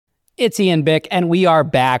It's Ian Bick, and we are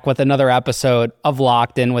back with another episode of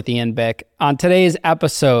Locked In with Ian Bick. On today's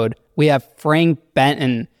episode, we have Frank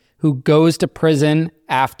Benton, who goes to prison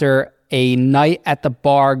after a night at the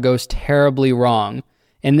bar goes terribly wrong.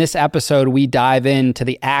 In this episode, we dive into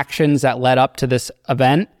the actions that led up to this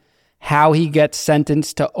event, how he gets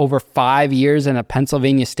sentenced to over 5 years in a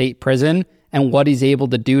Pennsylvania state prison, and what he's able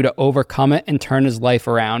to do to overcome it and turn his life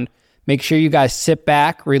around. Make sure you guys sit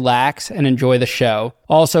back, relax, and enjoy the show.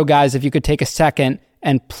 Also, guys, if you could take a second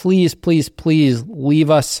and please leave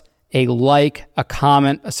us a like, a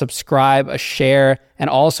comment, a subscribe, a share, and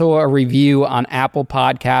also a review on Apple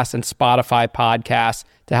Podcasts and Spotify Podcasts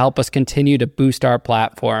to help us continue to boost our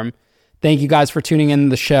platform. Thank you guys for tuning in to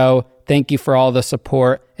the show. Thank you for all the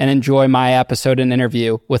support, and enjoy my episode and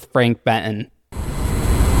interview with Frank Benton.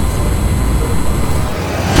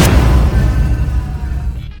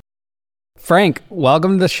 Frank,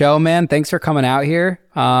 welcome to the show, man. Thanks for coming out here.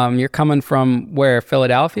 You're coming from where?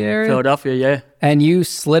 Philadelphia area? Philadelphia, yeah. And you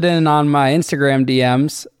slid in on my Instagram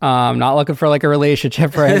DMs, not looking for like a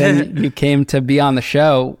relationship or anything. You came to be on the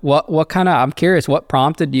show. What kind of, I'm curious, what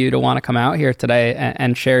prompted you to want to come out here today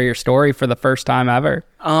and share your story for the first time ever?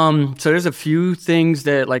 So there's a few things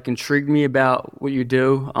that like intrigued me about what you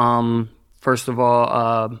do. First of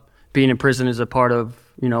all, being in prison is a part of,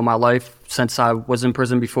 my life since I was in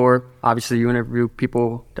prison before. Obviously, you interview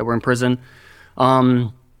people that were in prison.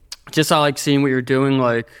 Just I like seeing what you're doing.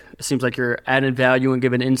 Like, it seems like you're adding value and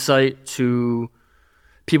giving insight to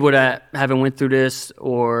people that haven't went through this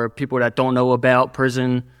or people that don't know about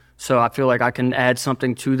prison. So I feel like I can add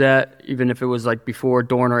something to that, even if it was like before,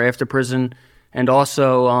 during, or after prison. And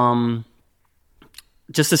also,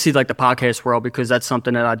 just to see like the podcast world, because that's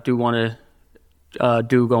something that I do want to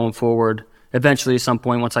do going forward. Eventually, at some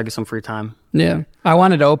point, once I get some free time. Yeah. I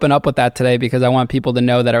wanted to open up with that today because I want people to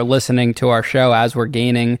know that are listening to our show as we're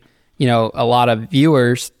gaining, a lot of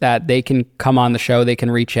viewers, that they can come on the show. They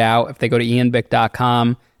can reach out. If they go to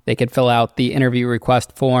ianbick.com, they could fill out the interview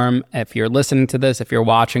request form. If you're listening to this, if you're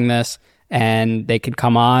watching this, and they could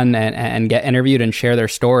come on and get interviewed and share their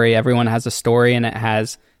story. Everyone has a story, and it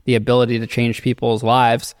has the ability to change people's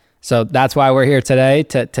lives. So that's why we're here today,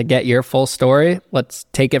 to get your full story. Let's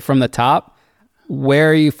take it from the top. Where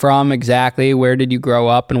are you from exactly? Where did you grow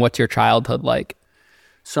up, and what's your childhood like?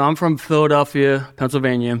 So I'm from Philadelphia,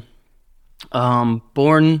 Pennsylvania.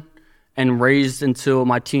 Born and raised until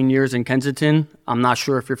my teen years in Kensington. I'm not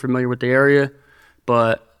sure if you're familiar with the area,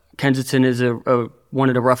 but Kensington is one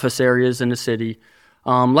of the roughest areas in the city.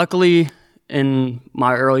 Luckily, in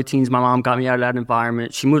my early teens, my mom got me out of that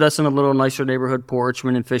environment. She moved us in a little nicer neighborhood, Port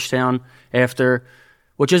Richmond and Fishtown,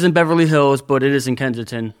 which isn't Beverly Hills, but it is in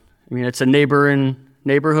Kensington. I mean, it's a neighboring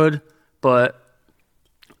neighborhood, but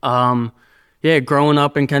growing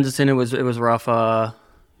up in Kensington, it was rough.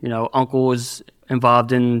 Uncle was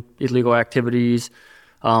involved in illegal activities,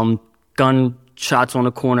 gun shots on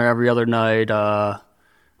the corner every other night,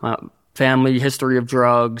 family history of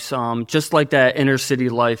drugs, just like that inner city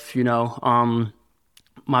life. My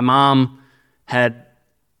mom had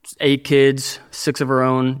 8 kids, 6 of her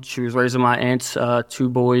own. She was raising my aunt's 2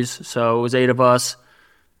 boys, so it was 8 of us.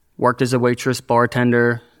 Worked as a waitress,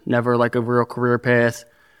 bartender, never like a real career path.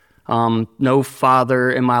 No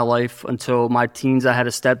father in my life until my teens. I had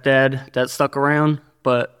a stepdad that stuck around,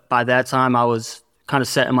 but by that time I was kind of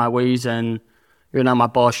set in my ways, and you're not my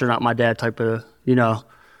boss, you're not my dad type of,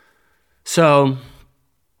 So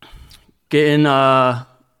going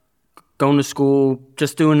to school,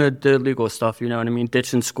 just doing the legal stuff, you know what I mean?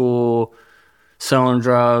 Ditching school, selling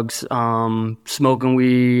drugs, smoking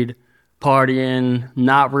weed, partying,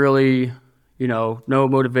 not really, no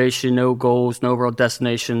motivation, no goals, no real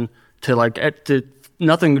destination to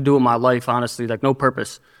nothing to do with my life, honestly, like no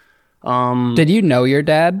purpose. Did you know your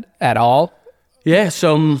dad at all? Yeah,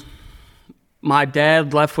 so my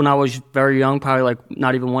dad left when I was very young, probably like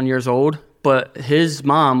not even 1 year old, but his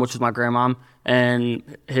mom, which is my grandmom, and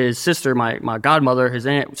his sister, my godmother, his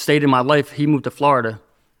aunt, stayed in my life. He moved to Florida.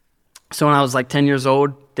 So when I was like 10 years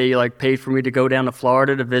old, they like paid for me to go down to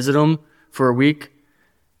Florida to visit him for a week.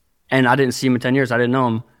 And I didn't see him in 10 years. I didn't know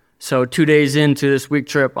him. So 2 days into this week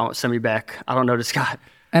trip, send me back. I don't know this guy.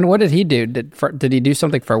 And what did he do? Did he do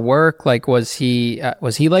something for work? Like, was he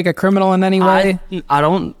like a criminal in any way? I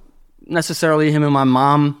don't necessarily. Him and my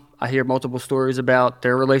mom, I hear multiple stories about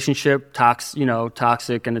their relationship, toxic,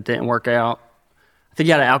 and it didn't work out. I think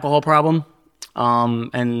he had an alcohol problem,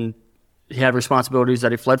 and he had responsibilities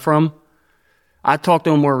that he fled from. I talked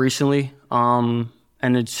to him more recently,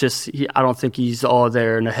 and it's just, I don't think he's all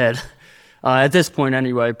there in the head at this point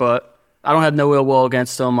anyway, but I don't have no ill will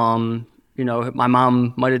against him. my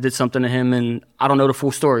mom might have did something to him, and I don't know the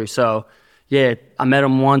full story. So, yeah, I met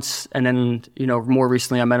him once, and then, more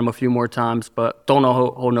recently I met him a few more times, but don't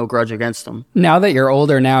hold no grudge against him. Now that you're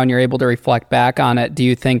older now and you're able to reflect back on it, do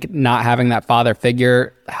you think not having that father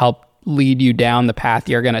figure helped lead you down the path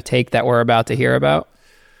you're going to take that we're about to hear about?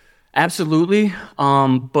 Absolutely.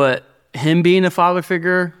 But him being a father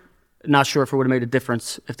figure, not sure if it would have made a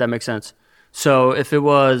difference, if that makes sense. So if it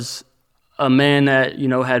was a man that,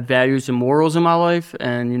 had values and morals in my life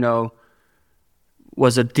and,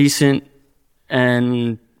 was a decent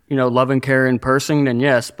and, loving, caring person, then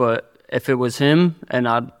yes. But if it was him, and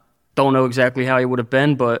I don't know exactly how he would have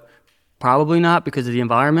been, but probably not because of the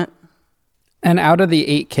environment. And out of the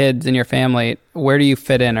 8 kids in your family, where do you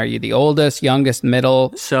fit in? Are you the oldest, youngest,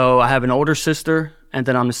 middle? So I have an older sister, and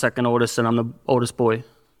then I'm the second oldest, and I'm the oldest boy.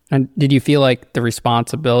 And did you feel like the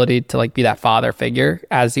responsibility to be that father figure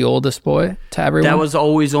as the oldest boy to everyone? That was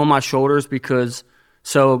always on my shoulders because,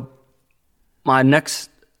 my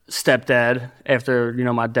next stepdad, after,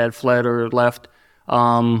 my dad fled or left,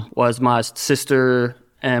 was my sister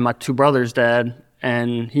and my 2 brothers' dad,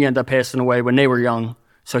 and he ended up passing away when they were young.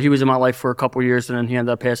 So he was in my life for a couple of years, and then he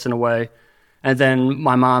ended up passing away. And then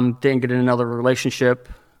my mom didn't get in another relationship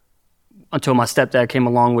until my stepdad came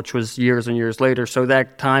along, which was years and years later. So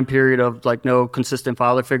that time period of no consistent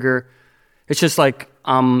father figure, it's just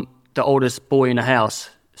I'm the oldest boy in the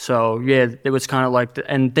house. So yeah, it was kind of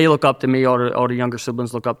and they look up to me. All the younger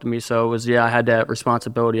siblings look up to me. So it was, I had that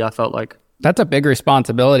responsibility. I felt like that's a big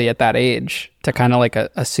responsibility at that age to kind of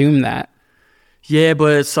assume that. Yeah,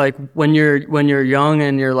 but it's when you're young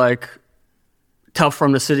and you're tough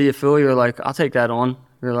from the city of Philly, you're I'll take that on.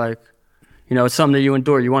 You're it's something that you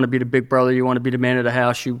endure. You want to be the big brother. You want to be the man of the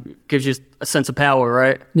house. Gives you a sense of power,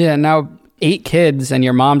 right? Yeah. Now 8 kids and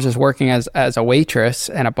your mom's just working as a waitress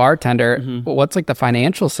and a bartender. Mm-hmm. What's the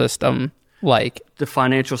financial system like? The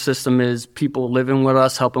financial system is people living with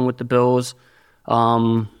us, helping with the bills.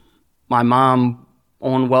 My mom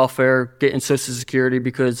on welfare, getting Social Security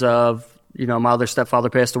because of my other stepfather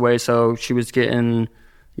passed away, so she was getting,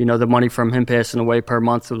 the money from him passing away per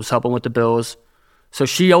month. It was helping with the bills. So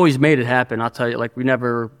she always made it happen. I'll tell you, we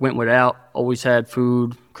never went without, always had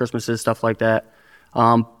food, Christmases, stuff like that.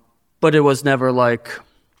 But it was never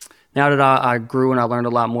now that I grew and I learned a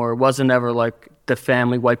lot more, it wasn't ever the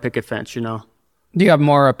family white picket fence, Do you have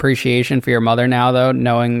more appreciation for your mother now, though,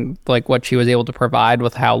 knowing what she was able to provide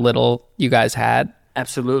with how little you guys had?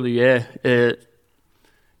 Absolutely, yeah.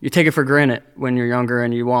 You take it for granted when you're younger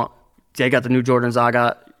and they got the new Jordans, I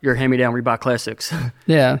got your hand-me-down Reebok Classics.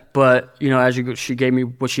 Yeah. But, she gave me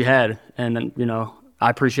what she had, and then, I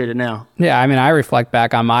appreciate it now. Yeah, I mean, I reflect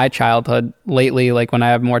back on my childhood lately, when I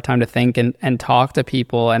have more time to think and talk to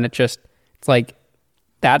people, and it's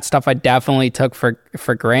that stuff I definitely took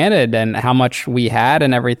for granted, and how much we had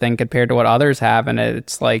and everything compared to what others have, and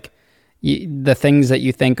it's the things that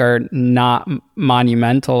you think are not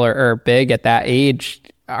monumental or big at that age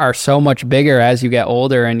are so much bigger as you get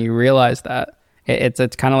older, and you realize that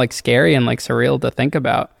it's kind of scary and surreal to think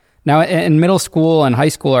about. Now, in middle school and high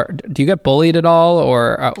school, do you get bullied at all,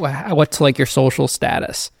 or what's your social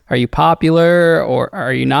status? Are you popular or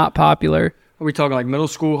are you not popular? Are we talking middle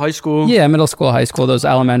school, high school? Yeah, middle school, high school, those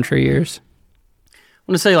elementary years. I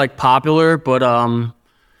want to say popular, but and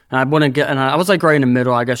I wouldn't get, and I was right in the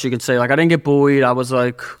middle, I guess you could say. I didn't get bullied. I was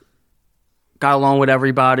got along with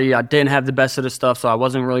everybody. I didn't have the best of the stuff, so I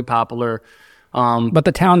wasn't really popular. But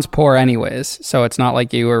the town's poor anyways, so it's not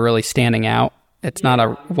like you were really standing out. It's not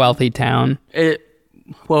a wealthy town.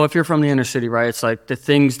 Well, if you're from the inner city, right, it's the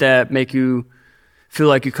things that make you feel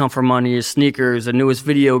like you come from money is sneakers, the newest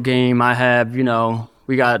video game I have,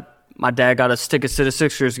 my dad got us tickets to the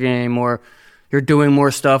Sixers game, or you're doing more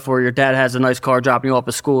stuff, or your dad has a nice car dropping you off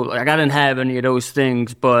at school. I didn't have any of those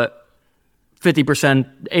things, but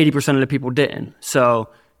 50%, 80% of the people didn't. So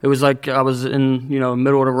it was I was in,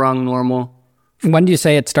 middle of the rung, normal. When do you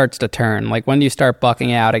say it starts to turn? When do you start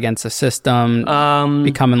bucking out against the system,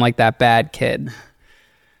 becoming that bad kid?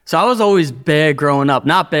 So I was always bad growing up.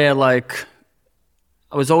 Not bad, I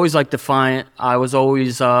was always defiant. I was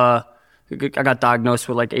always, I got diagnosed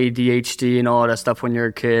with ADHD and all that stuff when you're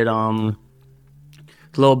a kid. A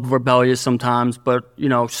little rebellious sometimes, but,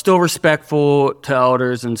 still respectful to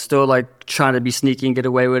elders and still trying to be sneaky and get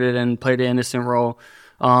away with it and play the innocent role.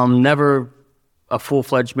 Never a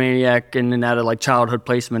full-fledged maniac in and out of childhood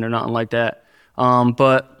placement or nothing like that.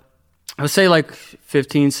 But I would say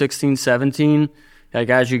 15, 16, 17,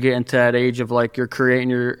 as you get into that age of you're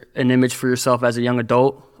creating an image for yourself as a young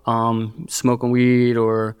adult, smoking weed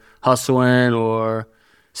or hustling or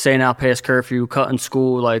staying out past curfew, cutting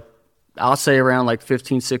school, I'll say around like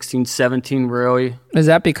 15, 16, 17, really. Is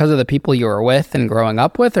that because of the people you were with and growing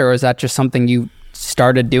up with, or is that just something you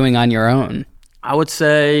started doing on your own? I would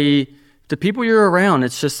say the people you're around,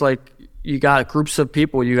 it's just like you got groups of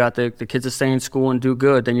people. You got the kids that stay in school and do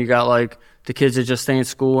good. Then you got like the kids that just stay in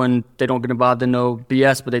school and they don't get involved in no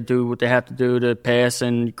BS, but they do what they have to do to pass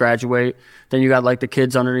and graduate. Then you got like the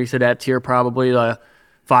kids underneath of that tier, probably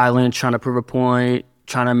violent, trying to prove a point,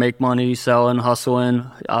 trying to make money, selling, hustling.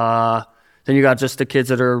 Then you got just the kids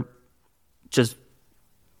that are just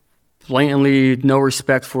blatantly no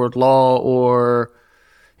respect for law or,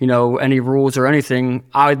 any rules or anything.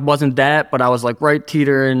 I wasn't that, but I was like right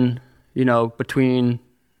teetering, between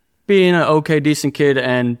being an okay, decent kid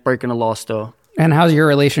and breaking the law still. And how's your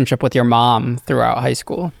relationship with your mom throughout high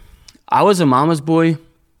school? I was a mama's boy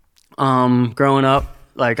growing up.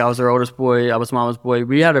 Like, I was her oldest boy. I was mama's boy.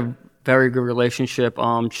 We had a very good relationship.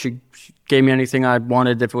 She gave me anything I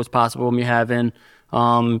wanted if it was possible of me having.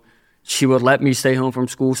 She would let me stay home from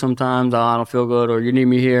school sometimes. I don't feel good, or you need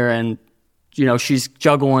me here. And, she's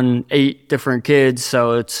juggling 8 different kids,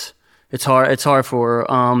 so it's hard for her.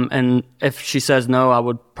 And if she says no, I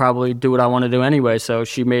would probably do what I want to do anyway. So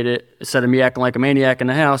she made it, instead of me acting like a maniac in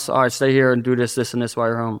the house, all right, stay here and do this, and this while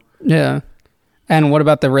you're home. Yeah. And what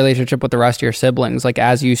about the relationship with the rest of your siblings? Like,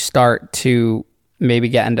 as you start to maybe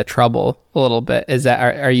get into trouble a little bit,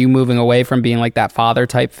 are you moving away from being like that father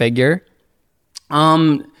type figure?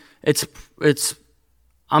 I'm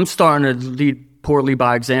starting to lead poorly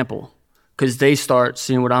by example, because they start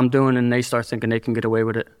seeing what I'm doing and they start thinking they can get away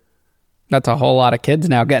with it. That's a whole lot of kids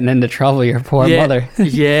now getting into trouble, your poor mother.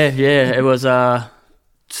 yeah. It was,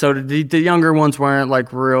 so the younger ones weren't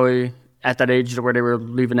like really at that age where they were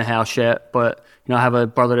leaving the house yet. But, I have a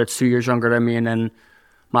brother that's 2 years younger than me, and then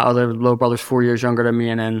my other little brother's 4 years younger than me,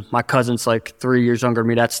 and then my cousin's like 3 years younger than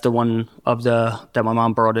me. That's the one that my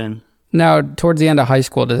mom brought in. Now, towards the end of high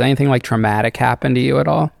school, does anything like traumatic happen to you at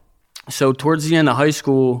all? So towards the end of high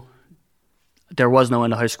school, there was no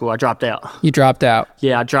end of high school. I dropped out. You dropped out?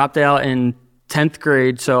 Yeah, I dropped out in 10th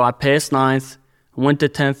grade. So I passed 9th, went to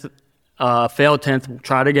 10th, failed 10th,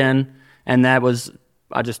 tried again, and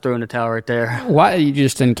I just threw in the towel right there. Why? You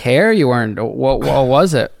just didn't care? You weren't, what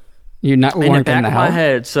was it? You weren't in the back of my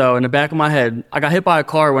head. So in the back of my head, I got hit by a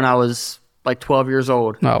car when I was like 12 years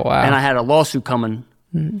old. Oh, wow. And I had a lawsuit coming.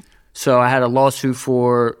 Mm-hmm. So I had a lawsuit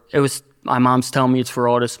my mom's telling me it's for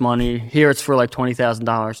all this money. Here it's for like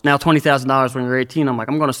 $20,000. Now $20,000 when you're 18, I'm like,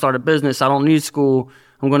 I'm going to start a business. I don't need school.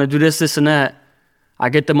 I'm going to do this, and that. I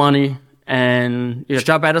get the money and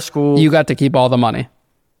drop out of school. You got to keep all the money?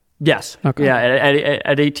 Yes. Okay. Yeah,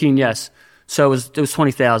 at 18, yes. So it was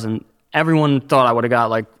 $20,000. Everyone thought I would have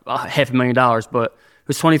got like $500,000, but it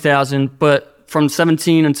was $20,000. But from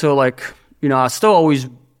 17 until I still always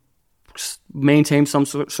maintained some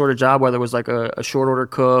sort of job, whether it was like a short order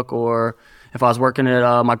cook, or if I was working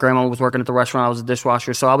at my grandma was working at the restaurant, I was a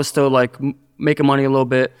dishwasher. So I was still like making money a little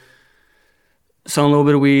bit, selling a little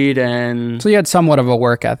bit of weed, and so you had somewhat of a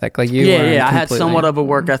work ethic, like you. Yeah, I had somewhat of a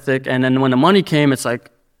work ethic, and then when the money came, it's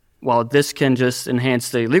like, well, this can just enhance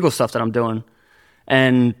the legal stuff that I'm doing,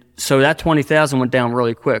 and so that $20,000 went down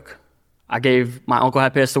really quick. My uncle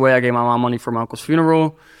had passed away. I gave my mom money for my uncle's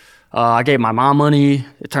funeral. I gave my mom money.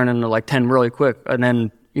 It turned into like 10 really quick. And then,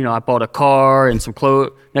 I bought a car and some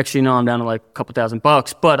clothes. Next thing you know, I'm down to like a couple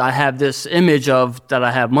 $1,000. But I have this image of that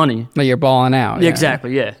I have money. That you're balling out. Yeah.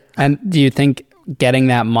 Exactly, yeah. And do you think getting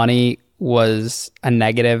that money was a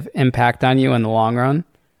negative impact on you in the long run?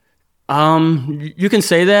 You can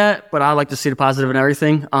say that, but I like to see the positive in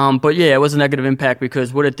everything. But yeah, it was a negative impact,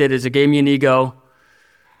 because what it did is it gave me an ego.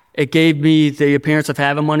 It gave me the appearance of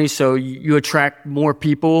having money, so you attract more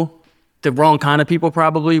people, the wrong kind of people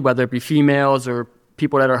probably, whether it be females or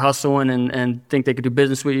people that are hustling and think they could do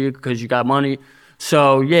business with you because you got money.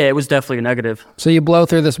 So yeah, it was definitely a negative. So you blow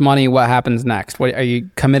through this money, what happens next? Are you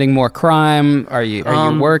committing more crime? Are you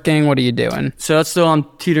working? What are you doing? So that's still, I'm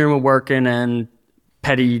teetering with working and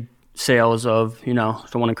petty sales of, don't want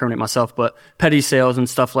to incriminate myself, but petty sales and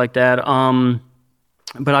stuff like that.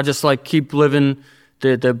 But I just like keep living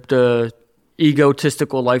the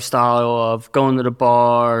egotistical lifestyle of going to the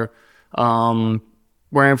bar,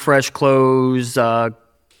 wearing fresh clothes,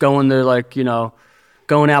 going to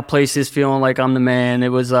going out places feeling like I'm the man. It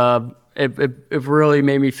was it really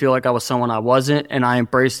made me feel like I was someone I wasn't, and I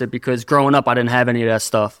embraced it, because growing up I didn't have any of that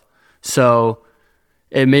stuff. So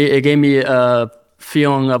it gave me a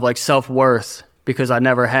feeling of like self-worth, because I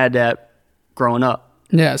never had that growing up.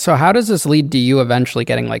 Yeah. So how does this lead to you eventually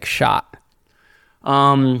getting like shot?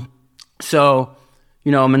 So,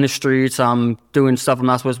 I'm in the streets, I'm doing stuff I'm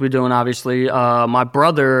not supposed to be doing, obviously. My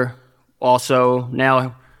brother also,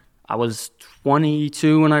 now I was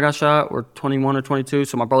 22 when I got shot, or 21 or 22.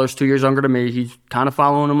 So my brother's 2 years younger than me. He's kind of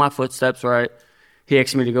following in my footsteps, right? He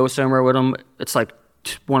asked me to go somewhere with him. It's like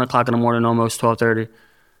 1 o'clock in the morning, almost 12:30.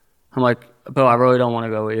 I'm like, Bill, I really don't want to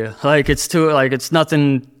go with you. Like, it's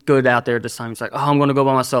nothing good out there at this time. He's like, oh, I'm going to go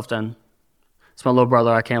by myself then. It's my little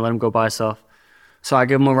brother. I can't let him go by himself. So I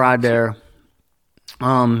give him a ride there.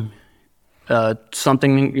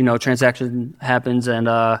 Something, transaction happens,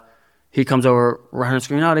 and he comes over running and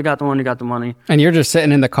screaming, oh, they got the money. And you're just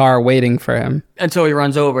sitting in the car waiting for him. Until he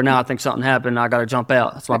runs over. Now I think something happened. I got to jump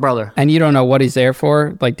out. It's my brother. And you don't know what he's there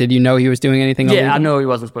for? Like, did you know he was doing anything illegal? Yeah, I know he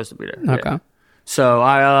wasn't supposed to be there. Okay. Yeah. So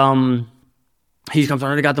he comes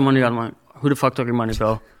on, they got the money. I'm like, who the fuck took your money,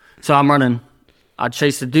 Bill? So I'm running. I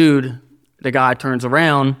chase the dude. The guy turns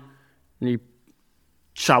around, and he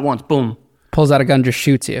shot once. Boom. Pulls out a gun, just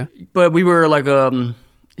shoots you. But we were like,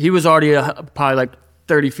 he was already probably like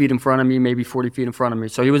 30 feet in front of me, maybe 40 feet in front of me.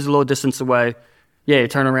 So he was a little distance away. Yeah, he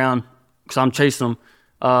turned around because I'm chasing him.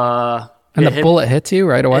 And the bullet hits you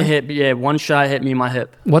right away? One shot hit me in my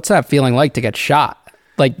hip. What's that feeling like to get shot?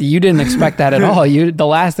 Like, you didn't expect that at all. The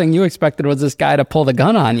last thing you expected was this guy to pull the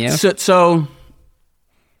gun on you. So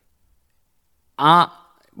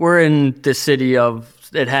we're in the city of,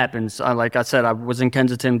 it happens. Like I said, I was in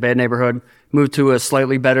Kensington, bad neighborhood, moved to a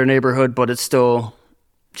slightly better neighborhood, but it's still,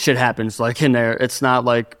 shit happens like in there. It's not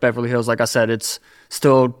like Beverly Hills. Like I said, it's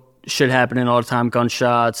still shit happening all the time,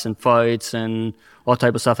 gunshots and fights and all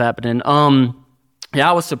type of stuff happening. Yeah,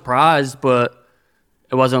 I was surprised, but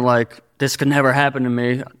it wasn't like, this could never happen to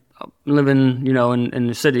me. I'm living, in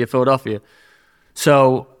the city of Philadelphia.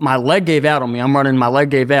 So my leg gave out on me. I'm running, my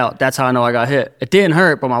leg gave out. That's how I know I got hit. It didn't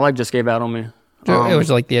hurt, but my leg just gave out on me. It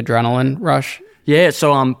was like the adrenaline rush? Yeah,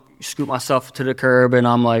 so I'm scoot myself to the curb, and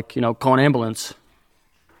I'm like, call an ambulance.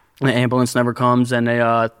 And the ambulance never comes, and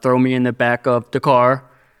they throw me in the back of the car.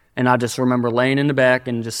 And I just remember laying in the back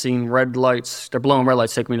and just seeing red lights. They're blowing red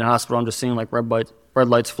lights, taking me to the hospital. I'm just seeing like red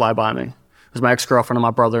lights fly by me. It was my ex-girlfriend and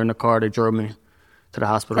my brother in the car. They drove me to the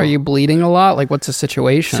hospital. Are you bleeding a lot? Like, what's the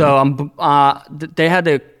situation? So they had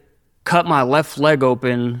to cut my left leg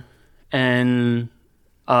open, and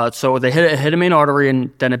so they hit a main artery,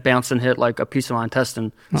 and then it bounced and hit like a piece of my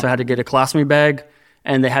intestine. So I had to get a colostomy bag,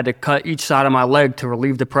 and they had to cut each side of my leg to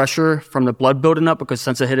relieve the pressure from the blood building up, because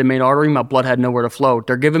since it hit a main artery, my blood had nowhere to flow.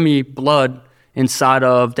 They're giving me blood inside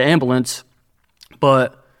of the ambulance,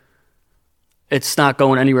 but it's not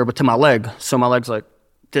going anywhere but to my leg. So my leg's like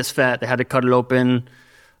this fat. They had to cut it open.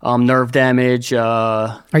 Nerve damage.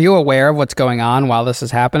 Are you aware of what's going on while this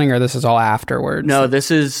is happening, or this is all afterwards? No,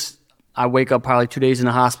 I wake up probably 2 days in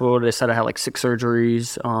the hospital. They said I had like 6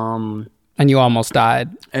 surgeries. And you almost died?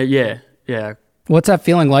 Yeah. What's that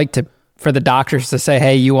feeling like for the doctors to say,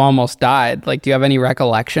 hey, you almost died? Like, do you have any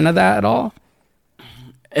recollection of that at all?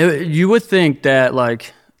 You would think that,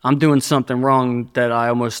 like, I'm doing something wrong that I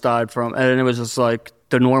almost died from. And it was just like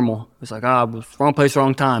the normal. It was like, wrong place,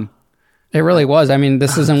 wrong time. It really was. I mean,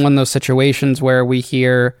 this isn't one of those situations where we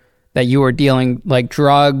hear that you were dealing like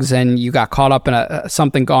drugs and you got caught up in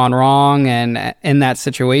something gone wrong and in that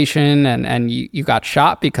situation and you got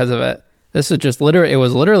shot because of it. This is just it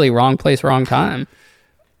was literally wrong place, wrong time.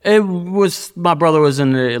 My brother was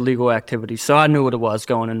in the illegal activity, so I knew what it was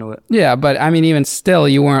going into it. Yeah, but I mean, even still,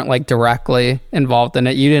 you weren't like directly involved in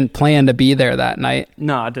it. You didn't plan to be there that night.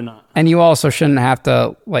 No, I did not. And you also shouldn't have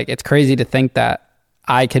to, like, it's crazy to think that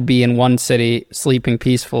I could be in one city sleeping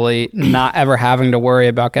peacefully, not ever having to worry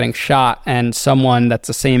about getting shot, and someone that's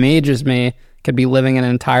the same age as me could be living in an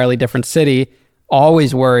entirely different city,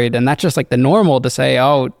 always worried. And that's just like the normal to say,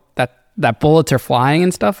 oh, that bullets are flying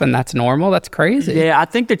and stuff, and that's normal. That's crazy. Yeah, I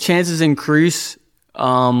think the chances increase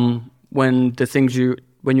when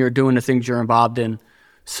you're doing the things you're involved in.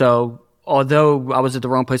 So although I was at the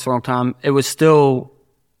wrong place at the wrong time, it was still,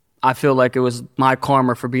 I feel like it was my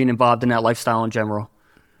karma for being involved in that lifestyle in general.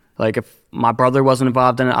 Like, if my brother wasn't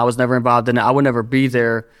involved in it, I was never involved in it. I would never be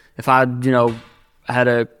there. If I had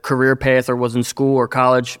a career path or was in school or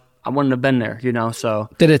college, I wouldn't have been there, so.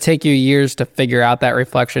 Did it take you years to figure out that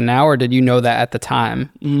reflection now, or did you know that at the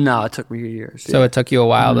time? No, it took me years. So It took you a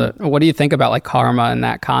while what do you think about like karma and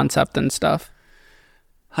that concept and stuff?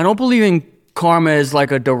 I don't believe in karma as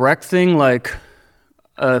like a direct thing. Like,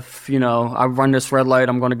 if, I run this red light,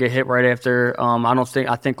 I'm going to get hit right after.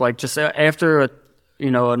 I think like just after,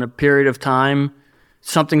 in a period of time,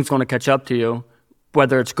 something's going to catch up to you,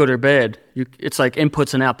 whether it's good or bad. It's like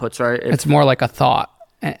inputs and outputs, right? It's more like a thought.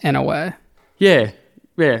 In a way. Yeah.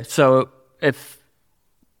 So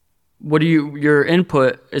your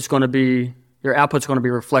input is going to be, your output's going to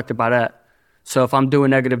be reflected by that. So if I'm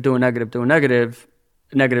doing negative,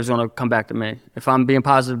 negative's going to come back to me. If I'm being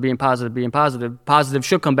positive, positive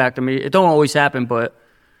should come back to me. It don't always happen, but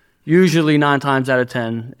usually 9 times out of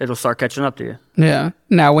 10, it'll start catching up to you. Yeah.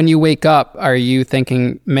 Now, when you wake up, are you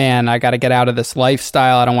thinking, man, I got to get out of this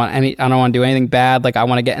lifestyle. I don't want to do anything bad. Like, I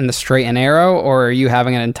want to get in the straight and narrow, or are you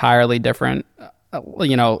having an entirely different,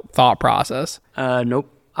 thought process?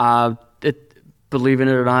 Nope. Believe it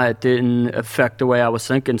or not, it didn't affect the way I was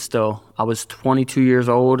thinking still. I was 22 years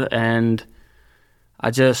old, and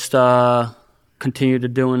I just continued to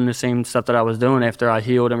doing the same stuff that I was doing after I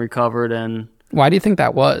healed and recovered. And why do you think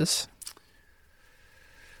that was?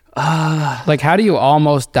 Like, how do you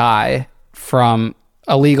almost die from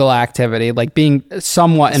illegal activity, like being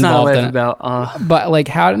somewhat involved in it? But like,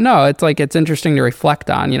 it's interesting to reflect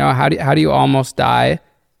on. How do you almost die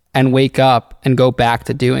and wake up and go back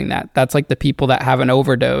to doing that? That's like the people that have an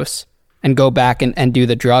overdose and go back and do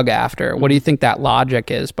the drug after. What do you think that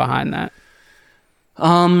logic is behind that?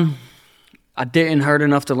 I didn't hurt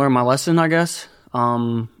enough to learn my lesson, I guess.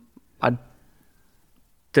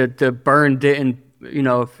 The burn didn't,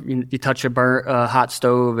 if you touch a hot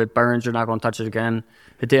stove, it burns, you're not going to touch it again.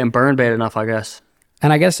 It didn't burn bad enough, I guess.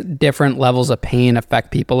 And I guess different levels of pain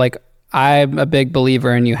affect people. Like, I'm a big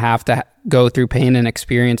believer in you have to go through pain and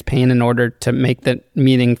experience pain in order to make the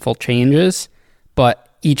meaningful changes. But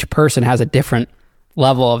each person has a different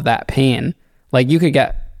level of that pain. Like, you could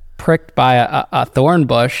get pricked by a thorn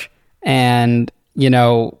bush and,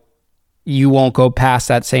 you won't go past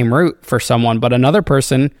that same route for someone, but another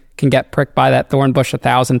person can get pricked by that thorn bush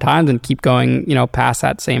 1,000 times and keep going, past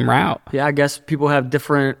that same route. Yeah, I guess people have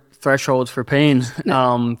different thresholds for pain,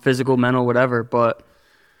 physical, mental, whatever. But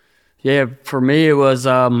yeah, for me, it was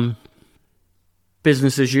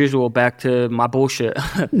business as usual, back to my bullshit.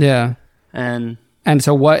 Yeah. And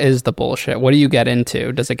so what is the bullshit? What do you get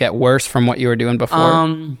into? Does it get worse from what you were doing before?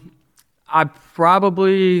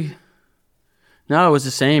 No, it was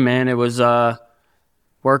the same, man. It was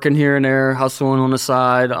working here and there, hustling on the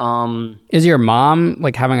side. Is your mom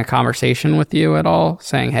like having a conversation with you at all,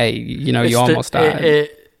 saying, "Hey, you almost died"?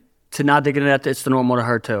 To not dig into that, it's the normal to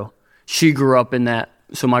her too. She grew up in that.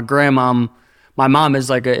 So my mom is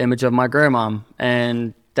like an image of my grandmom,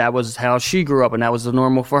 and that was how she grew up, and that was the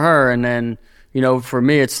normal for her. And then, for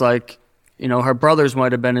me, it's like, her brothers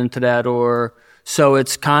might have been into that, so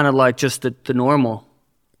it's kind of like just the normal.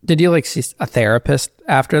 Did you like see a therapist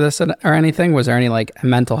after this or anything? Was there any like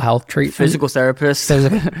mental health treatment? Physical therapist?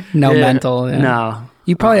 No mental? Yeah. No.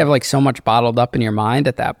 You probably have like so much bottled up in your mind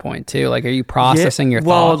at that point too. Like, are you processing your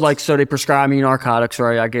thoughts? Well, so they prescribe me narcotics,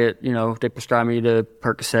 right? I get, they prescribe me the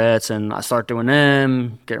Percocets, and I start doing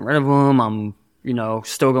them, getting rid of them. I'm,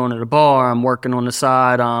 still going to the bar. I'm working on the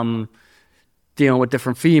side. I'm dealing with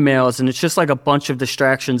different females, and it's just like a bunch of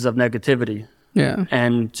distractions of negativity. Yeah.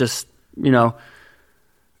 And just,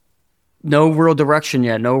 no real direction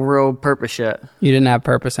yet, no real purpose yet. You didn't have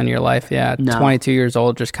purpose in your life yet. No. 22 years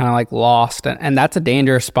old, just kind of like lost. And that's a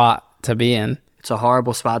dangerous spot to be in. It's a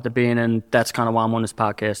horrible spot to be in, and that's kind of why I'm on this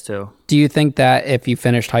podcast too. Do you think that if you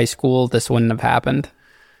finished high school, this wouldn't have happened?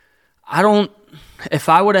 If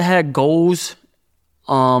I would have had goals,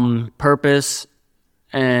 purpose,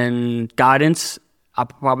 and guidance, I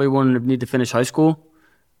probably wouldn't have needed to finish high school,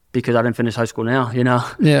 because I didn't finish high school now, Yeah.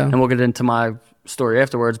 And we'll get into my story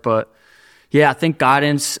afterwards, but yeah, I think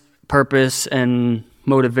guidance, purpose, and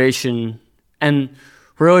motivation, and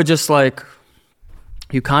really just like,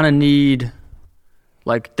 you kind of need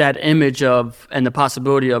like that image of and the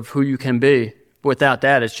possibility of who you can be. Without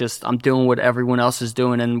that, it's just I'm doing what everyone else is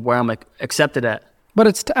doing and where I'm accepted at. But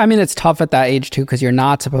it's tough at that age too, because you're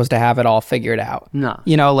not supposed to have it all figured out. No.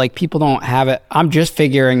 Like people don't have it. I'm just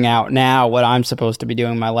figuring out now what I'm supposed to be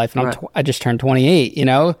doing in my life. And I just turned 28,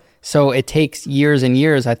 So it takes years and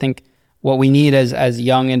years. I think what we need as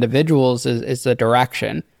young individuals is the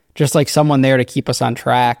direction, just like someone there to keep us on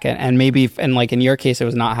track. And maybe, and like in your case, it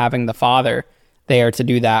was not having the father there to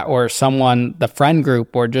do that, or someone, the friend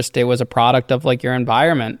group, or just it was a product of like your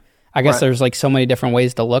environment. I guess there's like so many different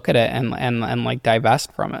ways to look at it and like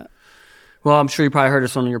divest from it. Well, I'm sure you probably heard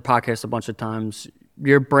this on your podcast a bunch of times.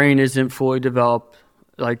 Your brain isn't fully developed.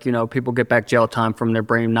 Like, people get back jail time from their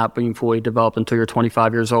brain not being fully developed until you're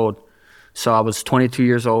 25 years old. So I was 22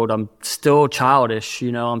 years old. I'm still childish,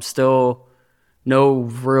 I'm still no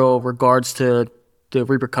real regards to the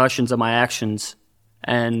repercussions of my actions.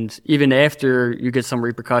 And even after you get some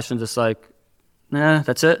repercussions, it's like, nah,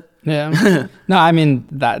 that's it. Yeah. No,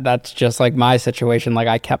 that's just like my situation. Like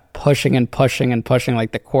I kept pushing and pushing and pushing,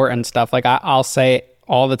 like the court and stuff. Like I'll say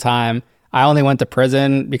all the time, I only went to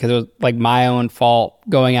prison because it was like my own fault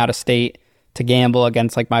going out of state to gamble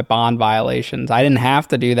against like my bond violations. I didn't have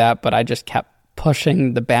to do that, but I just kept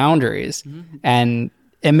pushing the boundaries. And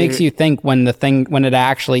it makes you think when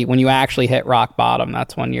you actually hit rock bottom,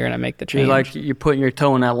 that's when you're going to make the change. You're putting your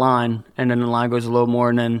toe on that line, and then the line goes a little more,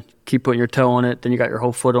 and then keep putting your toe on it. Then you got your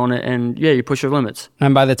whole foot on it, and you push your limits.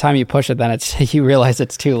 And by the time you push it, then you realize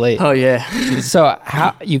it's too late. Oh yeah. So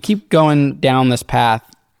how you keep going down this path?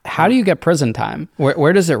 How do you get prison time?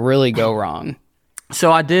 Where does it really go wrong?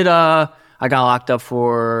 So I did. I got locked up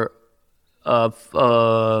for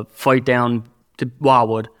a fight down to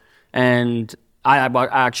Wildwood, and I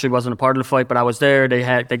actually wasn't a part of the fight, but I was there.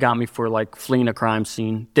 They got me for like fleeing a crime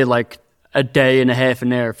scene. Did like a day and a half in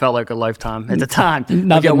there. It felt like a lifetime at the time.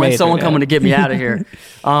 When someone coming to get me out of here.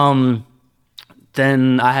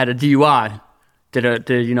 Then I had a DUI.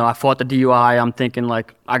 I fought the DUI. I'm thinking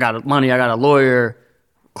like I got money. I got a lawyer.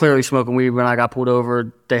 Clearly smoking weed when I got pulled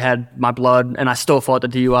over. They had my blood, and I still fought the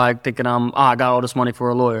DUI, thinking I got all this money for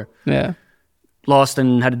a lawyer. Yeah. Lost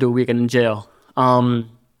and had to do a weekend in jail.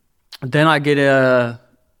 Then I get the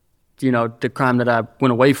crime that I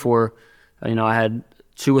went away for. I had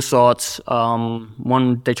 2 assaults.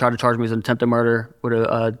 One, they tried to charge me as an attempted murder with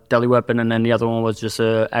a deadly weapon, and then the other one was just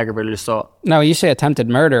an aggravated assault. No, you say attempted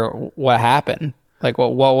murder. What happened? Like,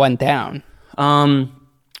 what went down?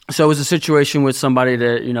 So it was a situation with somebody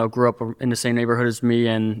that, grew up in the same neighborhood as me,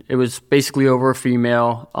 and it was basically over a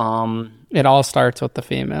female. It all starts with the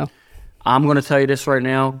female. I'm going to tell you this right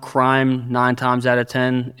now. Crime, 9 times out of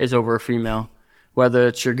 10, is over a female. Whether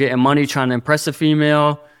it's you're getting money trying to impress a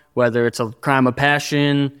female, whether it's a crime of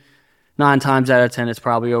passion, 9 times out of 10, it's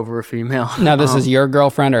probably over a female. Now, this is your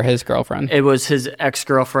girlfriend or his girlfriend? It was his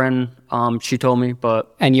ex-girlfriend. She told me,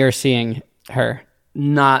 but... And you're seeing her?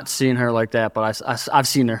 Not seeing her like that, but I've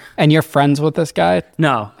seen her. And you're friends with this guy?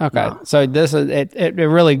 No. Okay. No. So this is it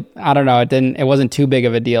really, I don't know, it wasn't too big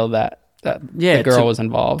of a deal that the girl was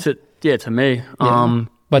involved. To me. Yeah.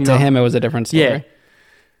 But to him, it was a different story. Yeah.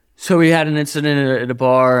 So we had an incident at a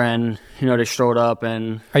bar, and, they showed up,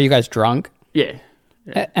 and... Are you guys drunk? Yeah.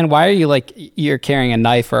 And why are you you're carrying a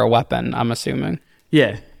knife or a weapon, I'm assuming?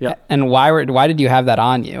 Yeah. And why did you have that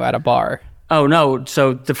on you at a bar? Oh, no.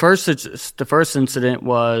 So the first incident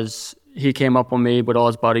was he came up on me with all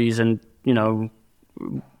his buddies and,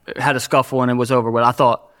 had a scuffle, and it was over with. I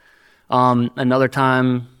thought another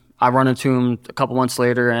time I run into him a couple months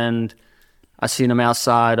later, and I seen him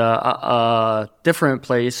outside a different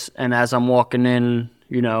place. And as I'm walking in,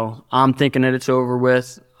 I'm thinking that it's over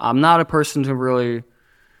with. I'm not a person to really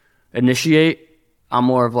initiate. I'm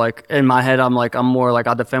more of like, in my head, I'm more like,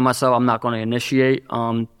 I'll defend myself. I'm not going to initiate.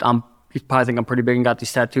 You probably think I'm pretty big and got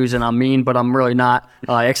these tattoos and I'm mean, but I'm really not.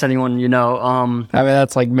 Ask anyone, I mean,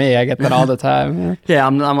 that's like me. I get that all the time. Yeah,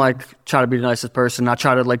 I'm like, try to be the nicest person. I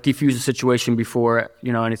try to like defuse the situation before,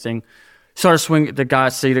 anything. Started swinging, the guy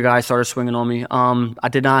started swinging on me. I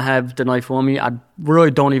did not have the knife on me. I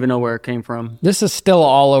really don't even know where it came from. This is still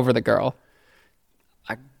all over the girl.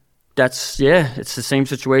 It's the same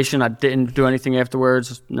situation. I didn't do anything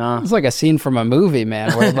afterwards. No. It's like a scene from a movie,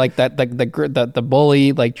 man, where like the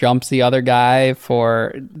bully like jumps the other guy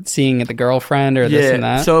for seeing the girlfriend or this and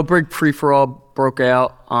that. So a big free for all broke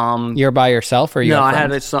out. You're by yourself, or you? No, I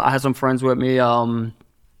had some friends with me.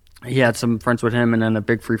 He had some friends with him, and then a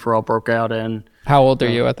big free for all broke out. And how old are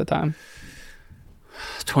you at the time?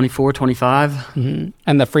 24, 25. Mm-hmm.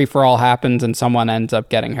 And the free-for-all happens and someone ends up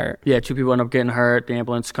getting hurt. Yeah, 2 people end up getting hurt. The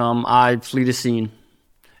ambulance come. I flee the scene.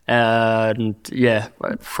 And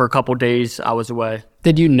for a couple days, I was away.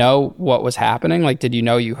 Did you know what was happening? Like, did you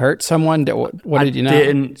know you hurt someone? What did you know? I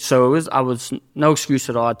didn't. So I was no excuse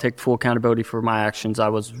at all. I take full accountability for my actions. I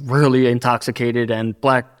was really intoxicated and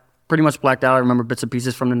pretty much blacked out. I remember bits and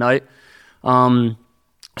pieces from the night.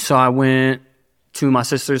 So I went to my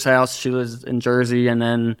sister's house. She lives in Jersey, and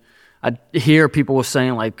then I hear people were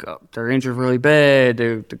saying like, they're injured really bad,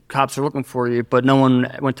 the cops are looking for you, but no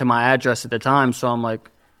one went to my address at the time, so I'm like,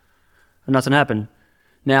 nothing happened.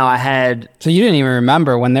 Now so you didn't even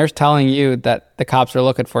remember when they're telling you that the cops are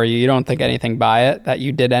looking for you, you don't think anything by it, that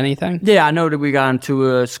you did anything? Yeah, I know that we got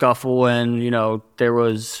into a scuffle, and there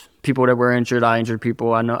was people that were injured. I injured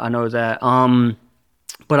people. I know that.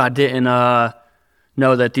 But I didn't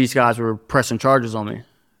know that these guys were pressing charges on me,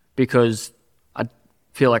 because I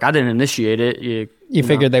feel like I didn't initiate it. You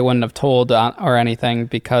figured they wouldn't have told or anything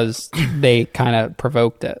because they kind of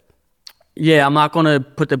provoked it. Yeah, I'm not going to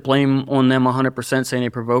put the blame on them 100% saying they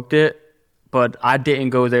provoked it, but I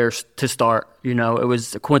didn't go there to start. It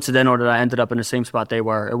was coincidental that I ended up in the same spot they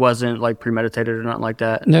were. It wasn't like premeditated or nothing like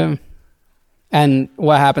that. No. And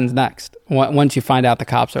what happens next once you find out the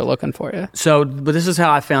cops are looking for you? But this is how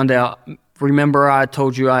I found out. Remember I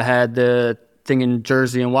told you I had the thing in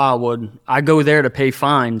Jersey and Wildwood? I go there to pay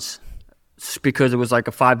fines. because it was like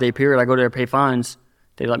a 5-day period. I go there, pay fines.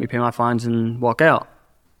 They let me pay my fines and walk out.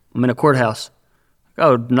 I'm in a courthouse.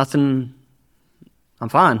 Oh, nothing. I'm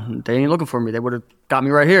fine. They ain't looking for me. They would have got me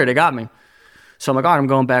right here. They got me. So I'm like, all right, I'm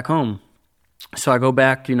going back home. So I go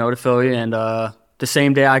back, to Philly, and the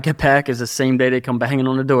same day I get back is the same day they come banging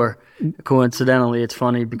on the door. Coincidentally, it's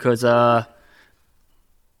funny because I'm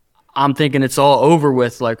thinking it's all over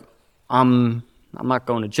with. Like, I'm not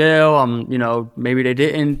going to jail. Maybe they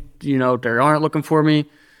didn't, they aren't looking for me.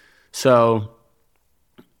 So,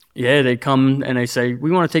 yeah, they come and they say,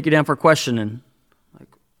 we want to take you down for questioning. Like,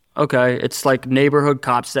 okay. It's like neighborhood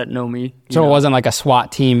cops that know me. So it wasn't like a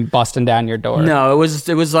SWAT team busting down your door? No, it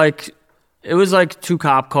was like 2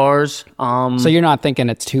 cop cars. So you're not thinking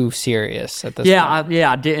it's too serious at this point?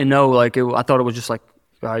 I didn't know. Like, I thought it was just like,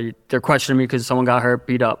 they're questioning me because someone got hurt,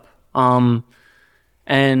 beat up.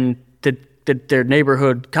 And they're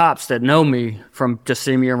neighborhood cops that know me from just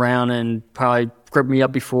seeing me around and probably gripped me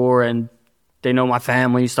up before, and they know my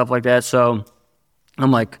family, stuff like that. So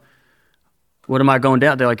I'm like, what am I going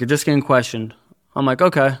down? They're like, you're just getting questioned. I'm like,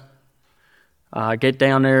 okay. I get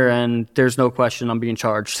down there, and there's no question I'm being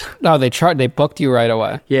charged. Oh, they booked you right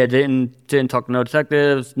away? Yeah, didn't talk to no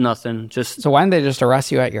detectives, nothing. Just. So why didn't they just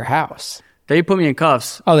arrest you at your house? They put me in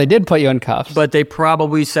cuffs. Oh, they did put you in cuffs. But they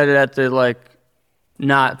probably said it at the,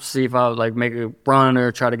 not see if I would, make a run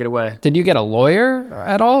or try to get away. Did you get a lawyer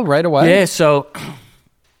at all right away? Yeah, so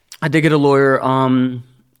I did get a lawyer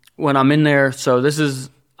when I'm in there. So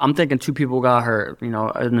I'm thinking 2 people got hurt,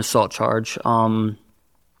 an assault charge.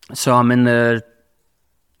 So I'm in there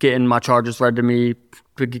getting my charges read to me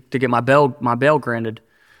to get my bail granted.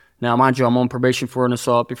 Now, mind you, I'm on probation for an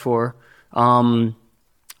assault before.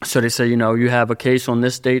 So they say, you have a case on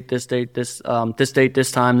this date, this date, this date,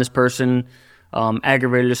 this time, this person,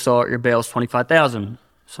 aggravated assault, your bail is $25,000.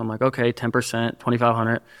 So I'm like, okay, 10%,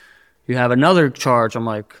 $2,500. You have another charge. I'm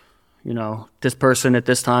like, this person at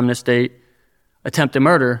this time, this date, attempted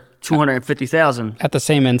murder, $250,000. At the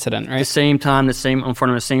same incident, right? The same time, in front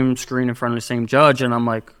of the same screen, in front of the same judge. And I'm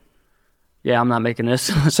like, yeah, I'm not making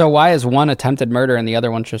this. So why is one attempted murder and the other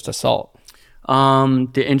one's just assault?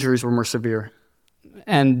 The injuries were more severe.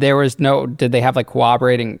 And there was did they have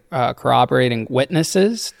corroborating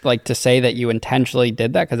witnesses, to say that you intentionally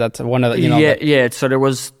did that? Because that's one of the, Yeah. So there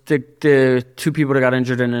was the 2 people that got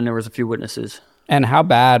injured, and then there was a few witnesses. And how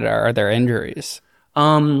bad are their injuries?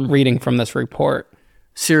 Reading from this report.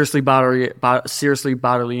 Seriously bodily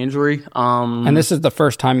injury. And this is the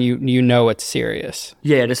first time you know it's serious.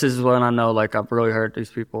 Yeah, this is when I know, I've really hurt these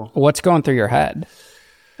people. What's going through your head?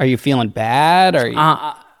 Are you feeling bad? Are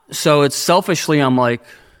you... So it's selfishly, I'm like,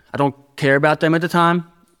 I don't care about them at the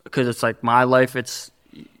time because it's like my life.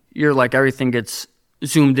 You're like, everything gets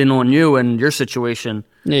zoomed in on you and your situation.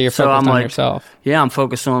 Yeah, you're focused on yourself. Yeah, I'm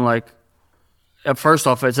focused on first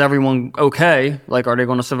off, is everyone okay? Are they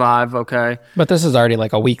going to survive? Okay. But this is already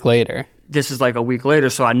a week later. This is a week later,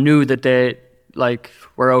 so I knew that they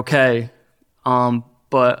were okay.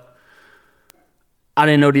 But I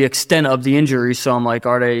didn't know the extent of the injury, so I'm like,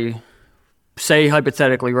 are they... Say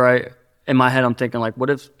hypothetically, right? In my head, I'm thinking what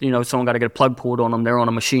if someone got to get a plug pulled on them? They're on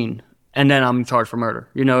a machine, and then I'm charged for murder.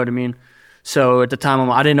 You know what I mean? So at the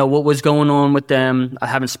time, I didn't know what was going on with them. I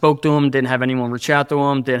haven't spoke to them. Didn't have anyone reach out to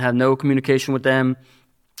them. Didn't have no communication with them.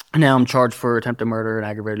 Now I'm charged for attempted murder and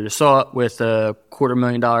aggravated assault with a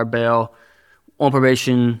 $250,000 bail on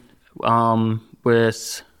probation.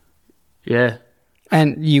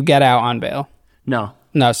 And you get out on bail? No,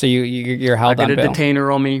 so you're held on bail. I got a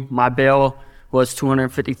detainer on me. My bail was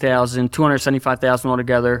 $250,000, $275,000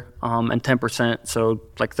 altogether, and 10%, so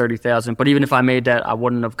 $30,000. But even if I made that, I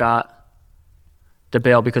wouldn't have got the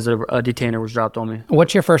bail because a detainer was dropped on me.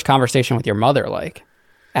 What's your first conversation with your mother like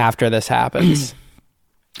after this happens?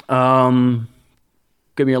 Give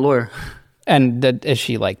me a lawyer. And is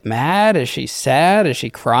she mad? Is she sad? Is she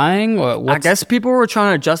crying? I guess people were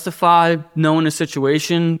trying to justify knowing the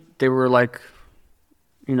situation. They were like,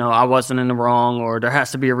 I wasn't in the wrong, or there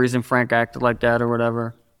has to be a reason Frank acted like that or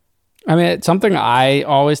whatever. I mean, it's something I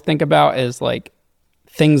always think about is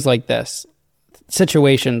things like this.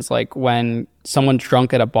 Situations when someone's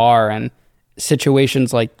drunk at a bar and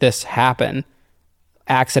situations like this happen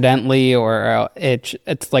accidentally, or it's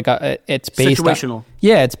based situational.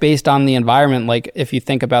 It's based on the environment. If you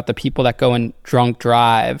think about the people that go and drunk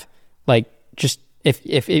drive, just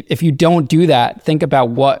if you don't do that, think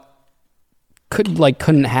about what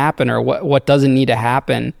couldn't happen, or what doesn't need to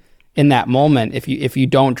happen in that moment if you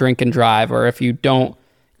don't drink and drive, or if you don't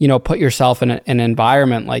put yourself in an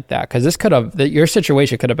environment like that, because your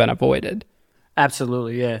situation could have been avoided.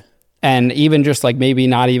 Absolutely, yeah. And even just like maybe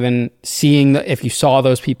not even seeing if you saw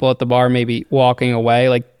those people at the bar, maybe walking away,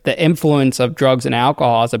 like the influence of drugs and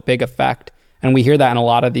alcohol has a big effect. And we hear that in a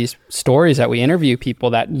lot of these stories that we interview people,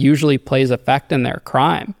 that usually plays effect in their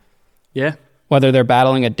crime. Yeah. Whether they're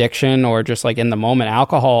battling addiction or just like in the moment.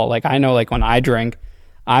 Alcohol, like I know like when I drink,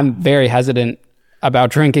 I'm very hesitant about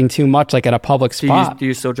drinking too much, like at a public spot. Do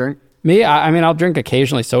you still drink? Me, I mean, I'll drink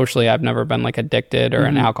occasionally socially. I've never been like addicted or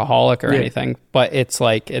an alcoholic or anything, but it's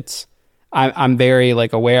like, I'm very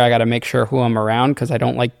like aware. I got to make sure who I'm around because I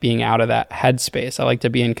don't like being out of that headspace. I like to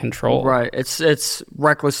be in control. Right. It's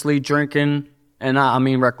recklessly drinking, and I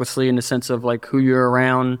mean recklessly in the sense of like who you're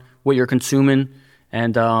around, what you're consuming,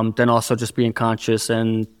 and then also just being conscious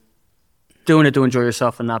and doing it to enjoy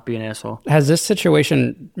yourself and not be an asshole. Has this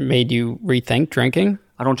situation made you rethink drinking?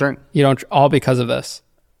 I don't drink. You don't, all because of this?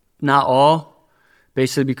 Not all.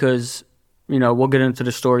 Basically because, you know, we'll get into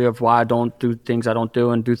the story of why I don't do things I don't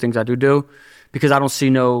do and do things I do, because I don't see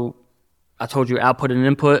I told you output and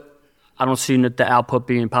input. I don't see the output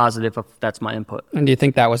being positive if that's my input. And do you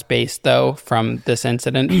think that was based though from this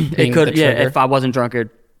incident? It could, yeah. If I wasn't drunk,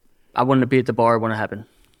 I wouldn't be at the bar when it happened.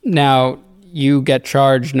 Now you get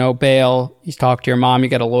charged, no bail. You talk to your mom, you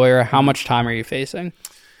get a lawyer. How much time are you facing?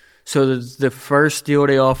 So the first deal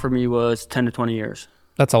they offered me was 10 to 20 years.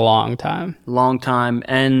 That's a long time. Long time.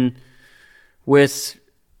 And with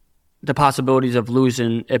the possibilities of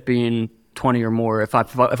losing it being 20 or more if I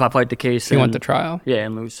fight the case. You went to trial? Yeah,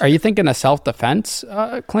 and lose. Are you thinking a self-defense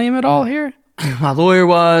claim at all here? My lawyer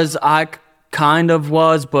was. I kind of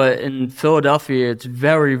was, but in Philadelphia, it's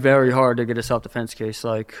very, very hard to get a self-defense case.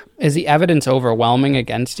 Like, is the evidence overwhelming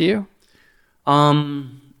against you?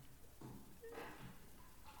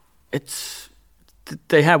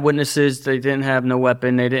 They had witnesses. They didn't have no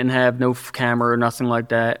weapon. They didn't have no camera or nothing like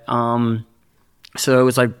that. So it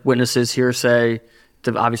was like witnesses, hearsay,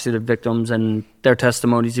 obviously the victims and their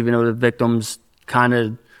testimonies, even though the victims kind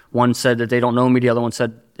of, one said that they don't know me, the other one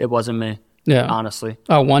said it wasn't me. Yeah. Honestly.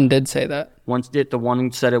 Oh, one did say that. The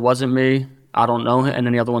one said it wasn't me, I don't know him, and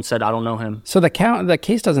then the other one said I don't know him. So the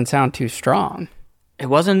case doesn't sound too strong. It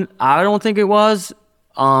wasn't, I don't think it was,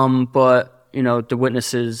 but, you know, the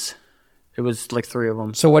witnesses, it was like 3 of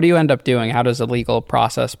them. So what do you end up doing? How does the legal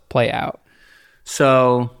process play out?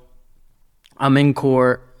 So I'm in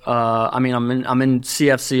court. I'm in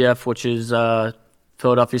CFCF, which is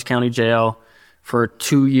Philadelphia's county jail, for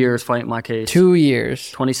 2 years fighting my case. 2 years.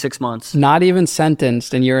 26 months. Not even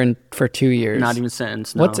sentenced, and you're in for 2 years. Not even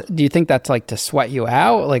sentenced, no. Do you think that's like to sweat you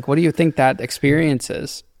out? Like, what do you think that experience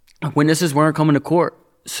is? Witnesses weren't coming to court,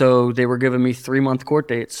 so they were giving me 3-month court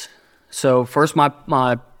dates. So first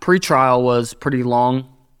my pre-trial was pretty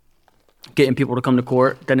long, getting people to come to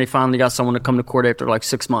court. Then they finally got someone to come to court after like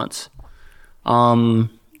 6 months.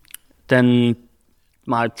 Then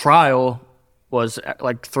my trial was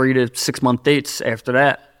like 3 to 6 month dates after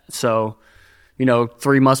that. So, you know,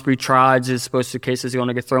 3 must be tried is supposed to cases going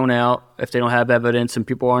to get thrown out if they don't have evidence and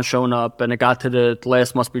people aren't showing up. And it got to the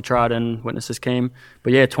last must be tried and witnesses came.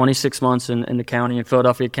 But yeah, 26 months in the county, in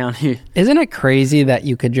Philadelphia County. Isn't it crazy that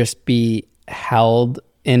you could just be held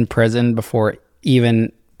in prison before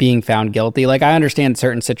even being found guilty? Like, I understand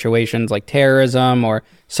certain situations like terrorism or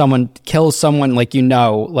someone kills someone, like, you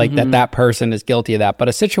know, like that person is guilty of that. But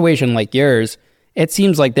a situation like yours, it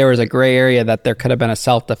seems like there was a gray area that there could have been a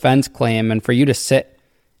self-defense claim. And for you to sit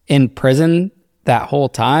in prison that whole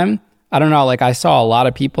time, I don't know, like I saw a lot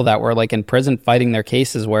of people that were like in prison fighting their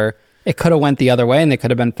cases where it could have went the other way and they could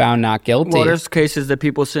have been found not guilty. Well, there's cases that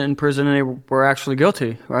people sit in prison and they were actually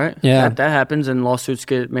guilty, right? Yeah. That happens and lawsuits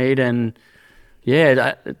get made and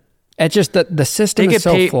yeah. It's just that the system is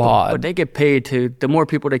so flawed. But they get paid to, the more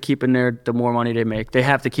people they keep in there, the more money they make. They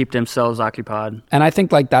have to keep themselves occupied. And I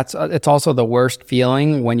think like it's also the worst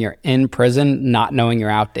feeling when you're in prison not knowing your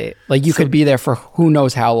out date. Like you could be there for who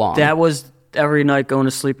knows how long. That was every night going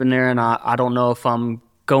to sleep in there, and I don't know if I'm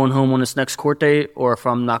going home on this next court date or if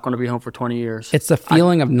I'm not going to be home for 20 years. It's the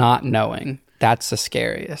feeling of not knowing. That's the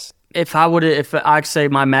scariest. If I say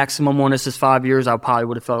my maximum on this is 5 years, I probably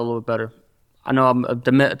would have felt a little bit better. I know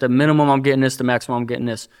the minimum I'm getting this, the maximum I'm getting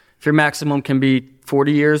this. If your maximum can be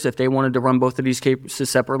 40 years, if they wanted to run both of these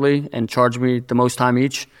cases separately and charge me the most time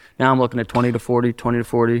each, now I'm looking at 20 to 40, 20 to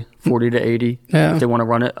 40, 40 to 80 if they want to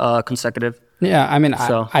run it consecutive. Yeah, I mean,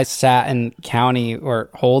 I sat in county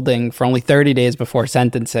or holding for only 30 days before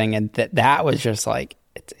sentencing, and that was just like,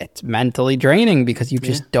 it's mentally draining because you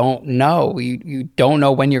just don't know. You don't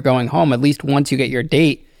know when you're going home. At least once you get your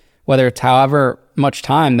date, whether it's however much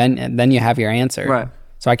time, then you have your answer. Right.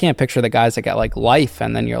 So I can't picture the guys that get like life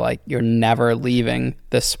and then you're never leaving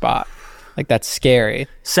this spot. Like, that's scary.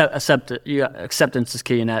 Acceptance is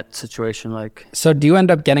key in that situation. Like, so do you end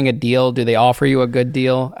up getting a deal? Do they offer you a good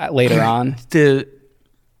deal later on? The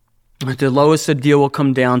lowest the deal will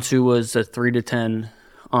come down to was a 3 to 10.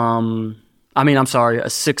 A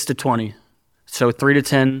 6 to 20. So 3 to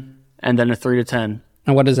 10 and then a 3 to 10.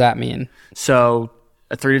 And what does that mean? So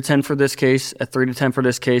a 3 to 10 for this case, a 3 to 10 for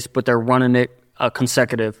this case, but they're running it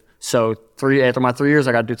consecutive. So after my 3 years,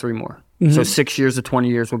 I got to do 3 more. Mm-hmm. So 6 years to 20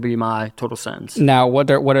 years will be my total sentence. Now,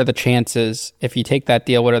 what are the chances, if you take that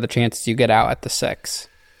deal, what are the chances you get out at the 6?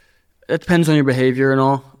 It depends on your behavior and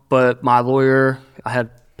all. But my lawyer, I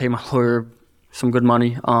had to pay my lawyer some good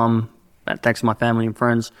money. Thanks to my family and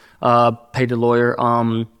friends. Paid the lawyer.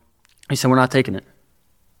 He said, we're not taking it.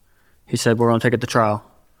 He said, we're going to take it to trial.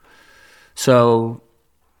 So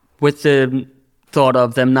with the thought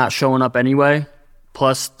of them not showing up anyway,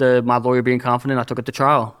 plus my lawyer being confident, I took it to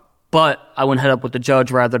trial. But I went head up with the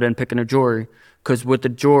judge rather than picking a jury, because with the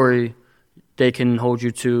jury, they can hold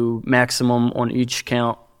you to maximum on each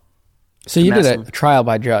count. So you did a trial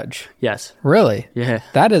by judge? Yes. Really? Yeah.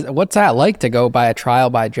 What's that like to go by a trial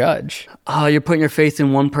by judge? You're putting your faith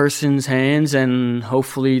in one person's hands, and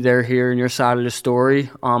hopefully they're hearing your side of the story.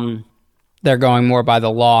 They're going more by the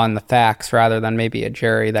law and the facts rather than maybe a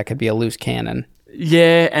jury that could be a loose cannon.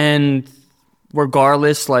 Yeah, and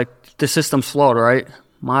regardless, like, the system's flawed, right?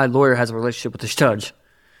 My lawyer has a relationship with this judge.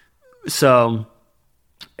 So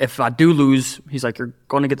if I do lose, he's like, you're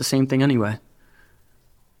going to get the same thing anyway.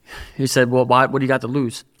 He said, well, what do you got to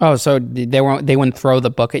lose? Oh, so they wouldn't throw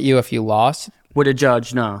the book at you if you lost? With a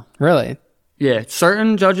judge, no. Really? Yeah,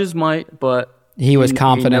 certain judges might, but... He was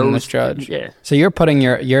confident in this judge. Yeah. So you're putting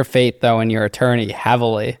your faith, though, in your attorney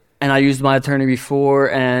heavily. And I used my attorney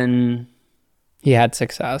before, and... He had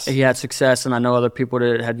success. He had success, and I know other people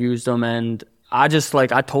that had used them, and I just,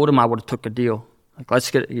 like, I told him I would have took a deal. Like, let's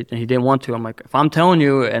get it. And he didn't want to. I'm like, if I'm telling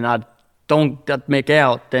you and I don't make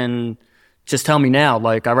out, then just tell me now.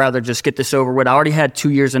 Like, I'd rather just get this over with. I already had 2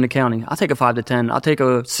 years in the county. I'll take a 5 to 10. I'll take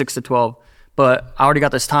a 6 to 12. But I already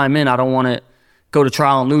got this time in. I don't want to go to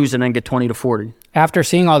trial and lose and then get 20 to 40. After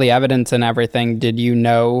seeing all the evidence and everything, did you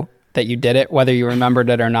know that you did it? Whether you remembered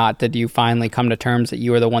it or not, did you finally come to terms that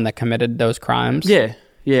you were the one that committed those crimes? Yeah.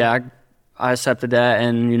 I accepted that,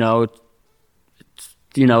 and,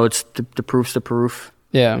 it's the proof's the proof.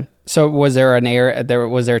 Yeah. So was there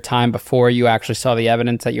was there a time before you actually saw the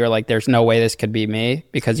evidence that you were like, there's no way this could be me,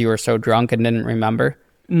 because you were so drunk and didn't remember?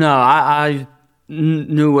 No, I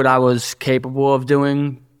knew what I was capable of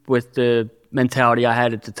doing with the mentality I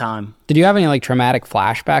had at the time. Did you have any like traumatic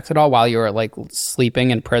flashbacks at all while you were like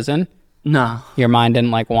sleeping in prison? No. Your mind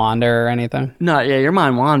didn't like wander or anything? No, yeah, your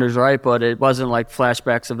mind wanders, right? But it wasn't like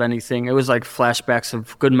flashbacks of anything. It was like flashbacks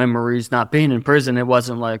of good memories not being in prison. It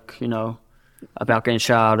wasn't like, about getting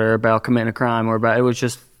shot or about committing a crime it was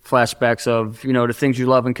just flashbacks of, the things you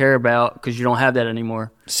love and care about, because you don't have that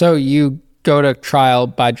anymore. So you go to trial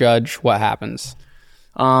by judge, what happens?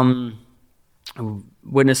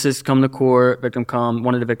 Witnesses come to court,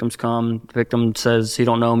 one of the victims come, the victim says he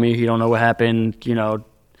don't know me, he don't know what happened,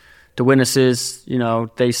 the witnesses,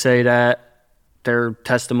 they say that their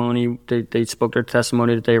testimony, they spoke their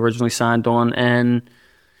testimony that they originally signed on, and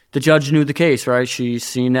the judge knew the case, right? She's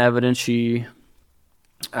seen the evidence. I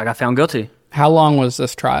got found guilty. How long was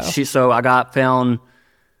this trial? I got found,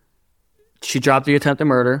 she dropped the attempted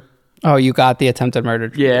murder. Oh, you got the attempted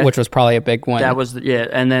murder, yeah, which was probably a big win. That was,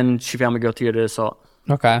 and then she found me guilty of the assault.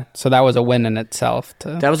 Okay, so that was a win in itself.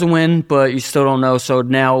 That was a win, but you still don't know. So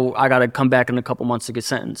now I got to come back in a couple months to get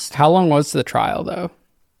sentenced. How long was the trial, though?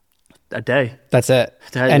 A day. That's it.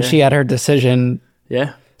 And she had her decision.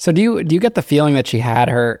 Yeah. So do you get the feeling that she had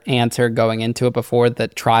her answer going into it before the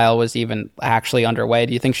trial was even actually underway?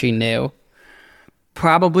 Do you think she knew?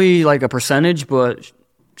 Probably like a percentage, but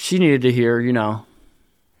she needed to hear,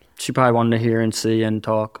 she probably wanted to hear and see and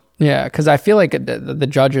talk. Yeah, because I feel like the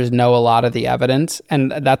judges know a lot of the evidence,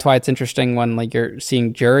 and that's why it's interesting when like you're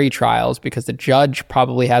seeing jury trials, because the judge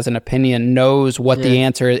probably has an opinion, knows what the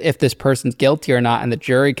answer is, if this person's guilty or not, and the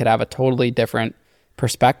jury could have a totally different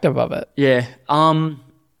perspective of it. Yeah,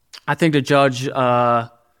 I think the judge,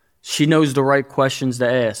 she knows the right questions to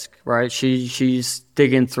ask, right? She's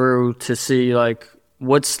digging through to see like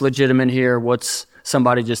what's legitimate here, what's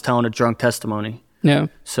somebody just telling a drunk testimony. Yeah.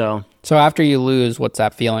 So after you lose, what's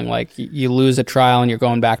that feeling like? You lose a trial and you're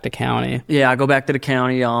going back to county. Yeah, I go back to the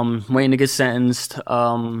county, waiting to get sentenced.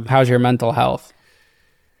 How's your mental health?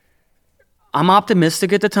 I'm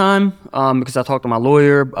optimistic at the time because I talked to my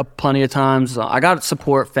lawyer plenty of times. I got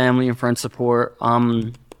support, family and friend support.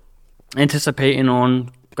 Anticipating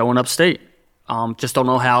on going upstate. Just don't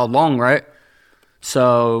know how long, right?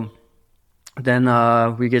 So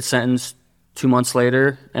Then we get sentenced 2 months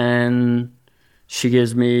later, and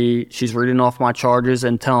she's reading off my charges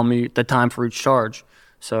and telling me the time for each charge.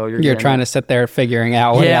 So you're trying to sit there figuring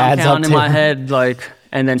out what it I'm adds up counting to. in my head, like,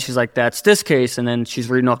 and then she's like, that's this case, and then she's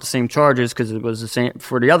reading off the same charges because it was the same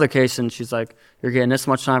for the other case, and she's like, you're getting this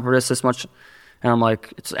much time for this much, and I'm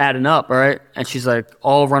like, it's adding up, right? And she's like,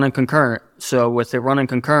 all running concurrent. So with it running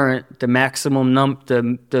concurrent, the maximum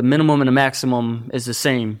the minimum and the maximum is the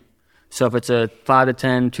same. So if it's a 5 to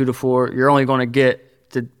 10, 2 to 4, you're only going to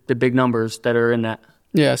get the big numbers that are in that.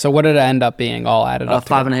 Yeah. So what did it end up being all added up?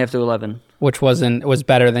 5.5 to 11. Which was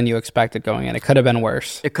better than you expected going in. It could have been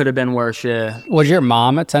worse. It could have been worse, yeah. Was your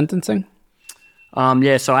mom at sentencing?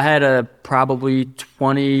 Yeah, so I had probably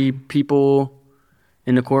 20 people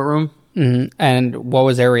in the courtroom. Mm-hmm. And what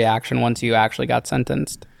was their reaction once you actually got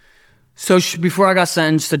sentenced? So before I got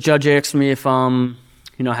sentenced, the judge asked me if I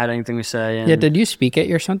had anything to say. And did you speak at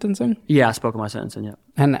your sentencing? Yeah, I spoke at my sentencing, yeah.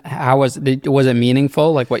 And how was it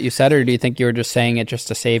meaningful, like what you said, or do you think you were just saying it just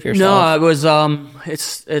to save yourself? No, it was,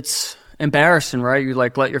 it's embarrassing, right? You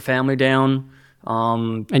like let your family down.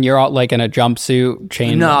 And you're all like in a jumpsuit,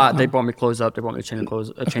 chain. No, they brought me clothes up. They brought me change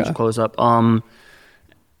of clothes up.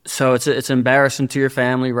 So it's embarrassing to your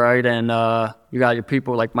family, right? And you got your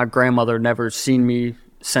people, like my grandmother never seen me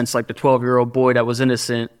since like the 12-year-old boy that was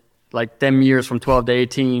innocent. Like them years from 12 to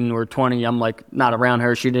 18 or 20, I'm like not around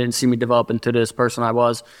her. She didn't see me develop into this person I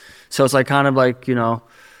was. So it's like kind of like, you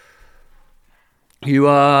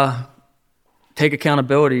take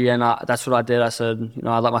accountability, and that's what I did. I said,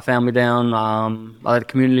 I let my family down, I let the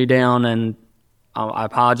community down, and I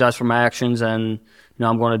apologize for my actions, and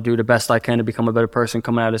I'm going to do the best I can to become a better person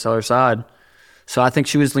coming out this other side. So I think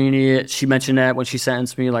she was lenient. She mentioned that when she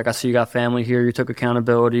sentenced me, like, I see you got family here, you took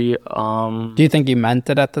accountability. Do you think you meant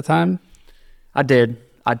it at the time? I did,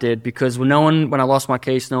 because when I lost my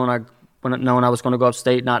case, knowing I was going to go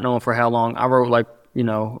upstate, not knowing for how long, I wrote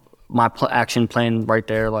my action plan right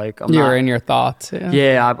there. Like you were in your thoughts.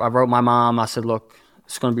 Yeah, I wrote my mom. I said, look,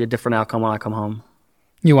 it's going to be a different outcome when I come home.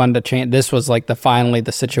 You wanted to change. This was like finally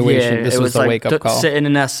the situation. Yeah, this was the like wake up call. Sitting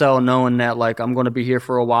in that cell, knowing that like I'm going to be here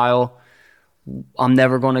for a while. I'm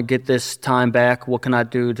never going to get this time back. What can I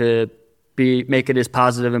do to make it as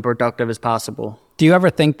positive and productive as possible? Do you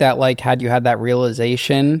ever think that like had you had that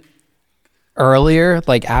realization earlier,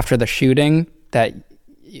 like after the shooting, that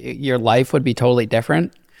your life would be totally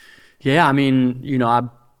different? Yeah, I mean, I've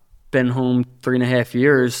been home 3.5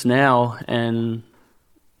 years now, and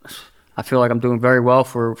I feel like I'm doing very well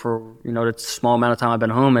for the small amount of time I've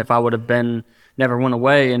been home. If I would have never went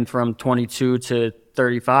away, and from 22 to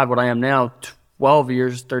 35, what I am now, 12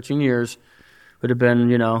 years, 13 years, would have been,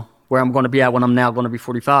 where I'm going to be at when I'm now going to be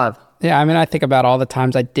 45. Yeah, I mean, I think about all the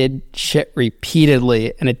times I did shit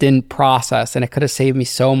repeatedly and it didn't process, and it could have saved me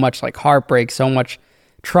so much like heartbreak, so much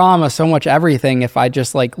trauma, so much everything if I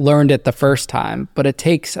just like learned it the first time. But it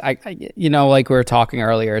takes, like we were talking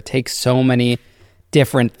earlier, it takes so many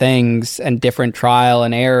different things and different trial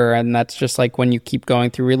and error. And that's just like when you keep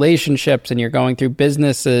going through relationships and you're going through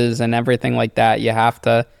businesses and everything like that, you have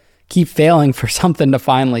to keep failing for something to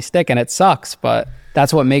finally stick. And it sucks, but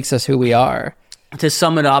that's what makes us who we are. To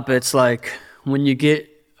sum it up, it's like when you get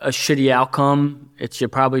a shitty outcome, you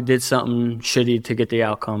probably did something shitty to get the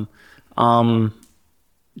outcome.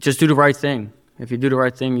 Just do the right thing. If you do the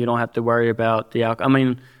right thing, you don't have to worry about the outcome. I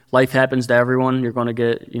mean, life happens to everyone. You're going to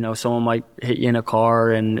get, someone might hit you in a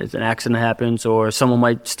car and an accident happens, or someone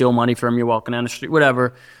might steal money from you walking down the street,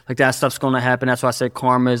 whatever. Like that stuff's going to happen. That's why I say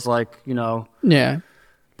karma is like, Yeah.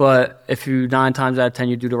 But if 9 times out of 10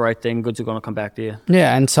 you do the right thing, goods are going to come back to you.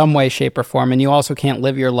 Yeah, in some way, shape, or form. And you also can't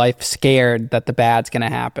live your life scared that the bad's going to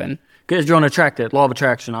happen. Because you're unattracted. Law of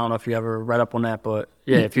attraction. I don't know if you ever read up on that, but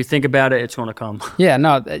yeah, if you think about it, it's going to come. Yeah,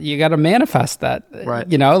 no, you got to manifest that. Right.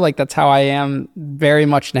 Like that's how I am very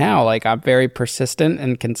much now. Like I'm very persistent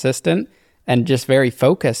and consistent and just very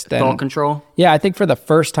focused. Thought control? Yeah, I think for the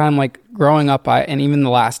first time, like growing up, and even the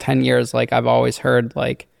last 10 years, like I've always heard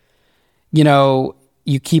like,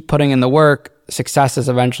 you keep putting in the work, success is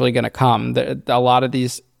eventually going to come. A lot of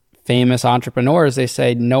these famous entrepreneurs, they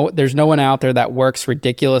say, no, there's no one out there that works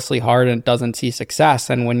ridiculously hard and doesn't see success.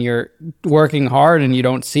 And when you're working hard and you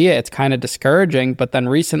don't see it, it's kind of discouraging. But then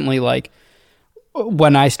recently, like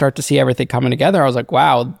when I start to see everything coming together, I was like,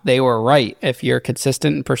 wow, they were right. If you're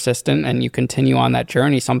consistent and persistent and you continue on that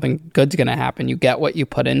journey, something good's going to happen. You get what you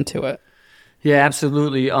put into it. Yeah,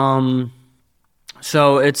 absolutely.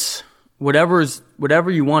 So it's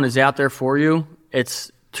whatever you want is out there for you.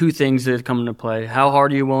 It's 2 things that come into play. How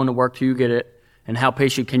hard are you willing to work till you get it? And how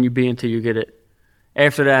patient can you be until you get it?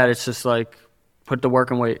 After that, it's just like Put the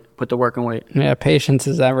work and wait. Put the work and wait. Yeah, patience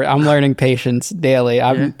is I'm learning patience daily.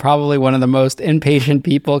 I'm probably one of the most impatient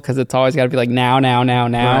people because it's always got to be like now.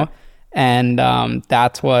 Right. And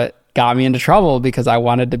that's what got me into trouble because I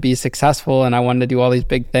wanted to be successful and I wanted to do all these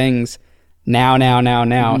big things now.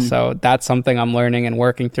 Mm-hmm. So that's something I'm learning and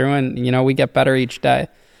working through. And, we get better each day.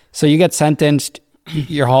 So you get sentenced,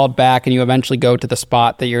 you're hauled back, and you eventually go to the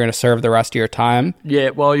spot that you're going to serve the rest of your time. Yeah,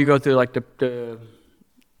 well, you go through like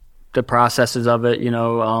the processes of it,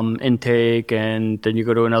 intake, and then you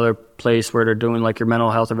go to another place where they're doing like your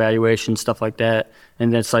mental health evaluation, stuff like that.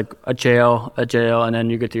 And then it's like a jail, and then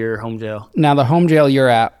you get to your home jail. Now, the home jail you're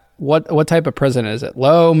at, what type of prison is it?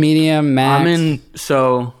 Low, medium, max?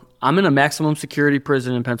 I'm in a maximum security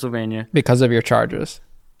prison in Pennsylvania. Because of your charges?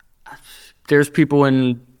 There's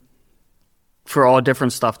people for all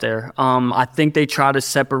different stuff there. I think they try to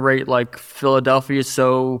separate, like Philadelphia is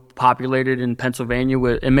so populated in Pennsylvania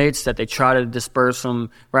with inmates that they try to disperse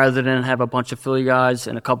them rather than have a bunch of Philly guys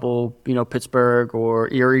and a couple, Pittsburgh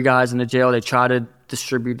or Erie guys in the jail. They try to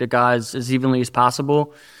distribute the guys as evenly as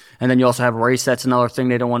possible. And then you also have race. That's another thing.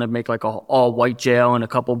 They don't want to make like a all white jail and a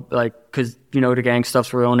couple because, the gang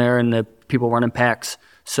stuff's real in there and the people running packs.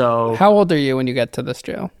 So how old are you when you get to this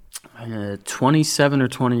jail? 27 or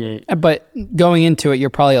 28. But going into it, you're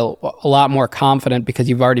probably a lot more confident because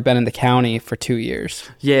you've already been in the county for 2 years.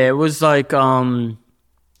 Yeah, it was like I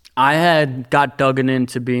had got dug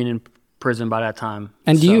into being in prison by that time.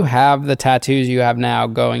 And do you have the tattoos you have now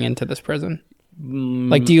going into this prison?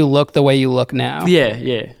 Like, do you look the way you look now?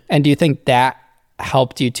 Yeah. And do you think that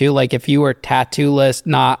helped you too? Like, if you were tattoo-less,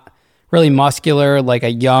 not really muscular, like a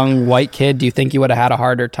young white kid, do you think you would have had a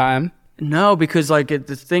harder time? No, because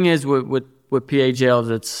the thing is with PA jails,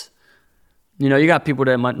 it's you got people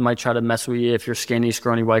that might try to mess with you if you're skinny,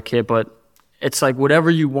 scrawny white kid, but it's like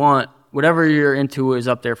whatever you want, whatever you're into is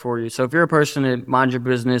up there for you. So if you're a person that minds your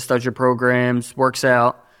business, does your programs, works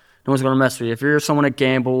out, no one's gonna mess with you. If you're someone that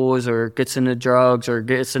gambles or gets into drugs or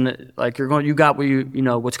gets into you got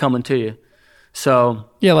what what's coming to you. So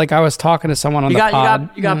yeah, like I was talking to someone on the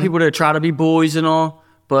pod. You got people that try to be bullies and all,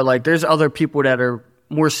 but there's other people that are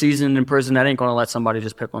more seasoned in prison that ain't going to let somebody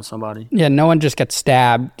just pick on somebody. Yeah, no one just gets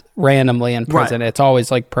stabbed randomly in prison. Right. It's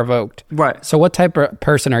always provoked. Right. So what type of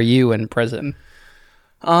person are you in prison?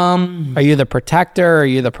 Are you the protector? Or are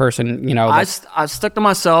you the person, I stuck to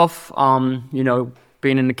myself.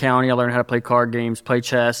 Being in the county, I learned how to play card games, play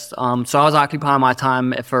chess. So I was occupying my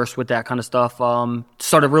time at first with that kind of stuff.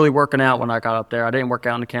 Started really working out when I got up there. I didn't work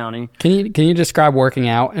out in the county. Can you describe working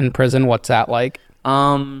out in prison? What's that like?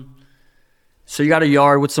 So you got a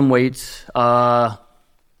yard with some weights,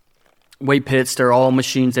 weight pits. They're all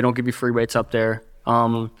machines. They don't give you free weights up there.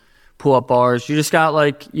 Pull-up bars. You just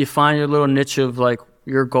got you find your little niche of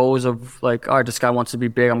your goals of all right, this guy wants to be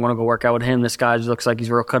big. I'm going to go work out with him. This guy just looks like he's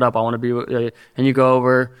real cut up. I want to be, and you go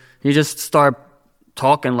over, you just start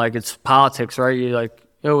talking like it's politics, right? You're like,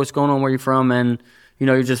 yo, what's going on? Where you from? And,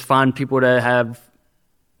 you just find people that have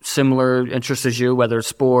similar interests as you, whether it's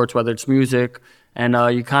sports, whether it's music. And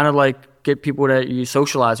you kind of get people that you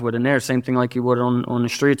socialize with in there, same thing like you would on the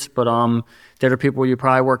streets. But they're the people you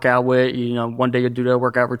probably work out with. One day you do their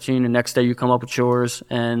workout routine, the next day you come up with yours.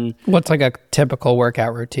 And what's a typical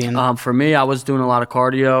workout routine? For me, I was doing a lot of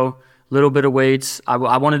cardio, little bit of weights.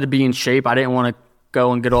 I wanted to be in shape. I didn't want to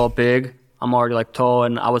go and get all big. I'm already tall,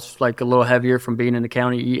 and I was a little heavier from being in the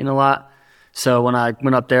county eating a lot. So when I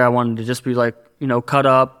went up there, I wanted to just be cut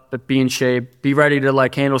up, but be in shape, be ready to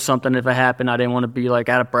handle something if it happened. I didn't want to be out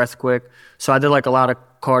of breath quick. So I did a lot of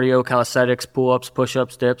cardio, calisthenics, pull-ups,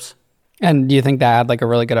 push-ups, dips. And do you think that had a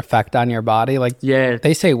really good effect on your body? Yeah.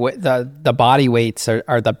 They say the body weights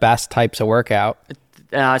are the best types of workout.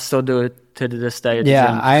 I still do it to this day.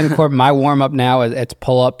 Yeah, I incorporate my warm-up now. It's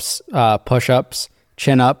pull-ups, push-ups,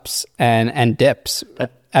 chin-ups, and dips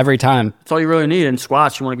every time. That's all you really need. In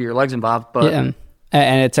squats, you want to get your legs involved. But yeah.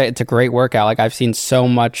 And it's a great workout. I've seen so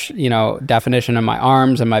much, definition in my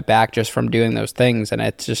arms and my back just from doing those things. And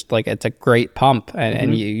it's just it's a great pump.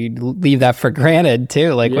 And you leave that for granted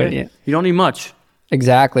too. When you don't need much.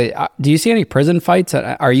 Exactly. Do you see any prison fights?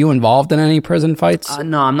 Are you involved in any prison fights?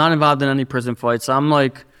 No, I'm not involved in any prison fights. I'm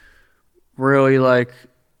really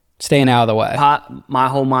staying out of the way. My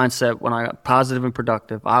whole mindset when I got positive and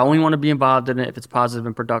productive. I only want to be involved in it if it's positive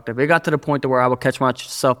and productive. It got to the point where I would catch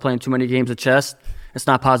myself playing too many games of chess. It's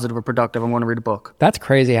not positive or productive. I'm going to read a book. That's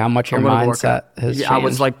crazy how much your mindset has changed. I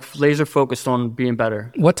was laser focused on being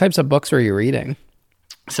better. What types of books were you reading?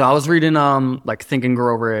 So I was reading Think and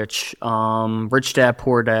Grow Rich, Rich Dad,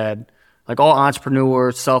 Poor Dad, all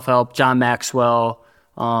entrepreneurs, self-help, John Maxwell.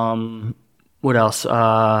 What else?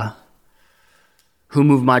 Who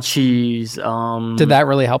Moved My Cheese. Did that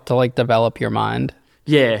really help to like develop your mind?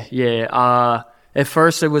 Yeah. At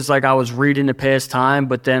first, it was like I was reading to pass time,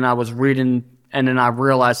 but then I was reading, and then I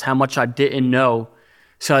realized how much I didn't know.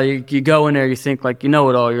 So you go in there, you think like you know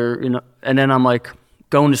it all. And then I'm like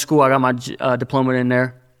going to school. I got my diploma in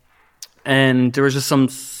there, and there was just some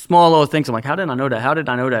small little things. I'm like, how did I know that? How did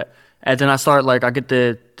I know that? And then I start like I get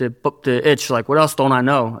the itch. Like, what else don't I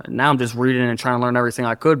know? And now I'm just reading and trying to learn everything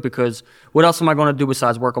I could, because what else am I going to do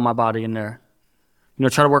besides work on my body in there?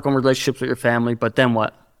 Try to work on relationships with your family, but then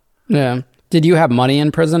what? Yeah. Did you have money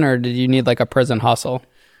in prison, or did you need like a prison hustle?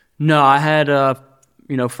 No, I had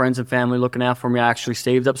friends and family looking out for me. I actually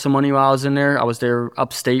saved up some money while I was in there. I was there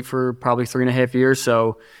upstate for probably 3.5 years.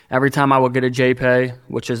 So every time I would get a JPay,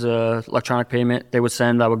 which is a electronic payment, they would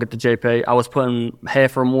send, I would get the JPay. I was putting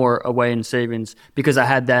half or more away in savings because I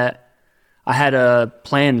had a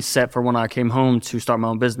plan set for when I came home to start my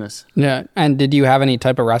own business. Yeah. And did you have any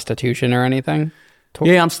type of restitution or anything?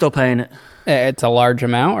 Yeah, I'm still paying it. It's a large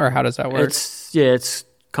amount, or how does that work? It's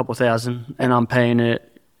a couple thousand, and I'm paying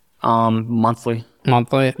it monthly.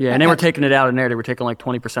 Monthly? Yeah, and they were taking it out in there. They were taking like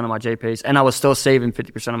 20% of my JPays, and I was still saving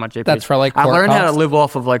 50% of my JPays. That's for like I court learned how costs? to live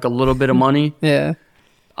off of like a little bit of money. Yeah.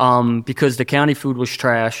 Because the county food was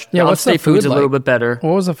trash. Yeah, the what's the upstate food food's like? a little bit better.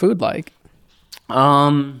 What was the food like?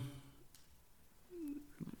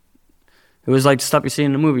 It was like stuff you see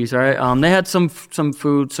in the movies, right? They had some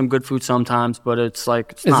food, some good food sometimes, but it's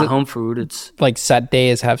like it's not home food. It's like set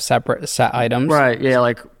days have separate set items, right? Yeah,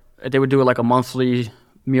 like they would do it like a monthly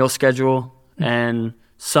meal schedule, and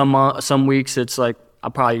some weeks it's like I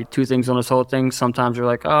probably eat 2 things on this whole thing. Sometimes you're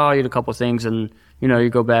like, oh, I eat a couple things, and you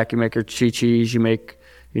go back, you make your cheese, you make,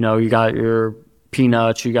 you got your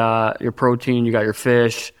peanuts, you got your protein, you got your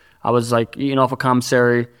fish. I was like eating off a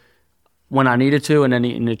commissary when I needed to, and then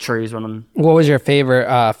eating the trays when I'm... What was your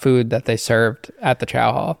favorite food that they served at the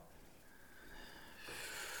chow hall?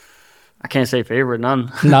 I can't say favorite, none.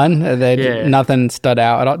 None? Yeah. Nothing stood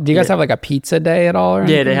out at all? Do you guys have like a pizza day at all? Or Yeah,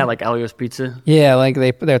 anything? they had like Elio's pizza. Yeah, like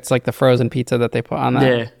it's like the frozen pizza that they put on that.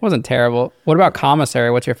 Yeah. It wasn't terrible. What about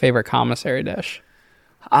commissary? What's your favorite commissary dish?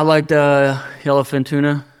 I like the yellowfin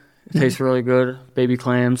tuna. It tastes really good. Baby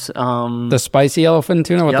clams. The spicy yellowfin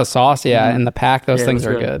tuna with Yep. the sauce? Yeah, in the pack, those Yeah, it things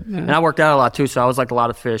was are good. Yeah. And I worked out a lot too, so I was like a lot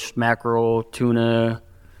of fish, mackerel, tuna.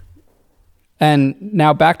 And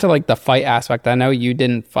now back to like the fight aspect. I know you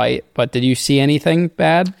didn't fight, but did you see anything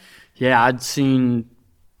bad? Yeah, I'd seen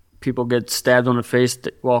people get stabbed on the face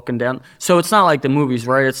walking down. So it's not like the movies,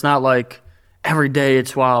 right? It's not like every day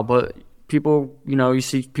it's wild, but people, you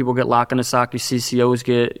see people get locked in the sock. You see COs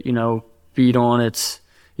get, beat on. It's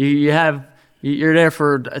you're there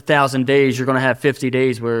for 1,000 days. You're going to have 50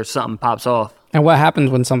 days where something pops off. And what happens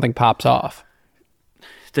when something pops off?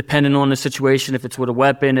 Depending on the situation, if it's with a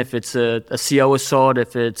weapon, if it's a CO assault,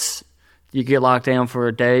 if it's you get locked down for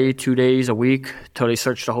a day, 2 days, a week, till they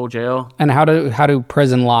search the whole jail. And how do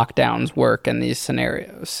prison lockdowns work in these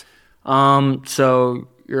scenarios? So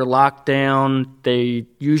you're locked down. They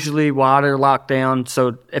usually, while they're locked down,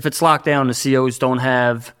 so if it's locked down, the COs don't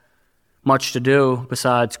have much to do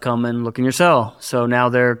besides come and look in your cell. So now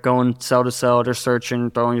they're going cell to cell, they're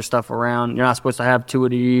searching, throwing your stuff around. You're not supposed to have 2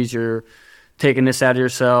 of these. You're taking this out of your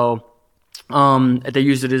cell. They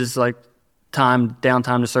use it as like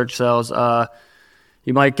downtime to search cells.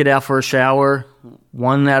 You might get out for a shower.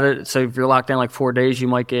 So if you're locked down like 4 days, you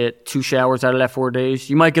might get 2 showers out of that 4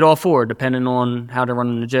 days. You might get all 4, depending on how they're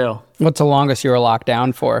running the jail. What's the longest you were locked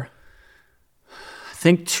down for? I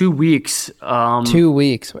think 2 weeks. 2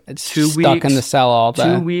 weeks. It's 2 stuck weeks, in the cell all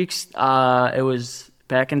day. 2 weeks. It was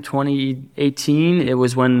back in 2018. It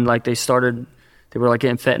was when like they were like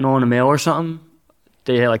getting fentanyl in the mail or something.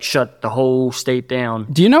 They had like shut the whole state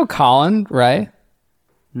down. Do you know Colin Ray?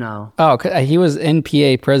 No. Oh, he was in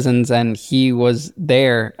PA prisons and he was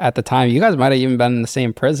there at the time. You guys might have even been in the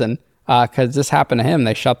same prison because this happened to him.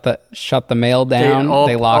 They shut the mail down.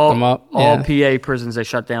 They locked him up. All PA prisons, they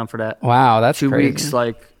shut down for that. Wow, that's 2 crazy. weeks,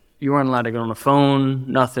 like you weren't allowed to get on the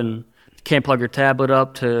phone, nothing. Can't plug your tablet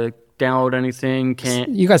up to download anything. Can't.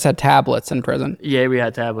 You guys had tablets in prison. Yeah, we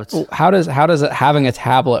had tablets. How does it having a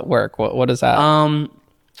tablet work? What is that?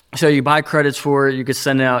 So you buy credits for it. You could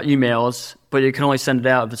send out emails, but you can only send it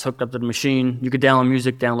out if it's hooked up to the machine. You could download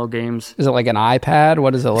music, download games. Is it like an iPad?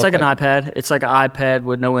 What does it look It's like? like an iPad. It's like an iPad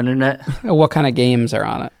with no internet. What kind of games are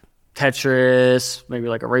on it? Tetris, maybe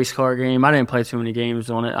like a race car game. I didn't play too many games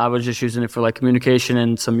on it. I was just using it for like communication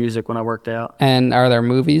and some music when I worked out. And are there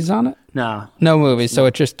movies on it? No. No movies. So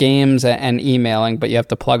it's just games and emailing, but you have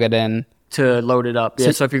to plug it in to load it up.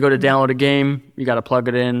 Yeah, so if you go to download a game, you got to plug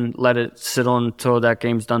it in, let it sit on until that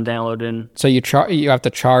game's done downloading. So you have to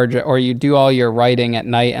charge it, or you do all your writing at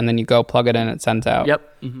night and then you go plug it in and it sends out?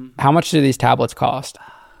 Yep. Mm-hmm. How much do these tablets cost?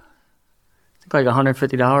 I think like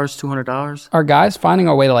 $150, $200. Are guys finding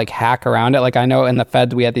a way to like hack around it? Like I know in the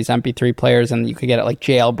Feds we had these MP3 players and you could get it like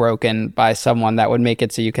jailbroken by someone that would make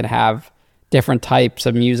it so you could have different types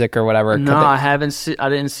of music or whatever. No, I didn't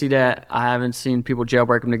see that. I haven't seen people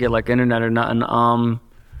jailbreak them to get like internet or nothing.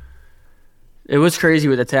 It was crazy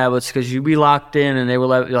with the tablets because you'd be locked in and they would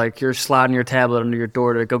let like you're sliding your tablet under your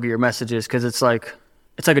door to go get your messages because it's like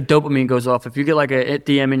a dopamine goes off. If you get like a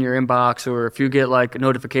DM in your inbox or if you get like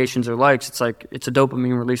notifications or likes, it's like it's a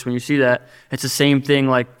dopamine release when you see that. It's the same thing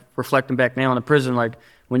like reflecting back now in the prison, like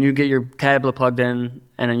when you get your tablet plugged in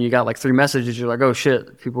and then you got like 3 messages, you're like, oh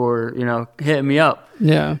shit, people were, hitting me up.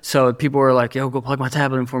 Yeah. So people were like, yo, go plug my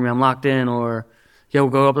tablet in for me, I'm locked in, or yo,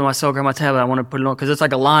 go up to my cell, grab my tablet, I want to put it on, because it's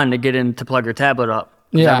like a line to get in to plug your tablet up.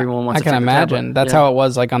 Yeah, everyone wants I can imagine. That's how it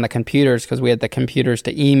was like on the computers, because we had the computers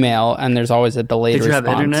to email and there's always a delayed response. Did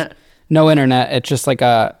you have internet? No internet. It's just like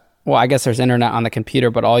I guess there's internet on the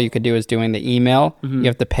computer, but all you could do is doing the email. Mm-hmm. You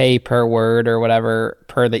have to pay per word or whatever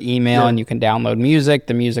per the email, and you can download music.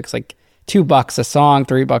 The music's like $2 a song,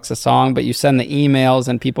 $3 a song, but you send the emails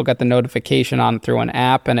and people get the notification on through an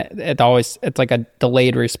app, and it's like a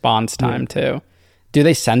delayed response time too. Do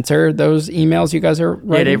they censor those emails you guys are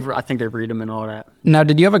writing? Yeah, I think they read them and all that. Now,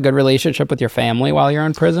 did you have a good relationship with your family while you're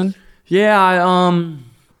in prison? Yeah,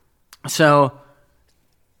 so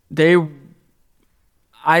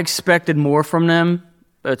I expected more from them,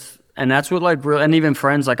 and that's what like and even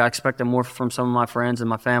friends, like I expected more from some of my friends and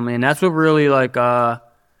my family, and that's what really like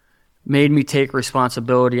made me take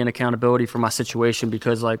responsibility and accountability for my situation,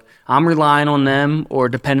 because like I'm relying on them or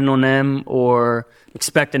depending on them or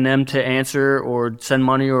expecting them to answer or send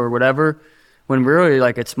money or whatever, when really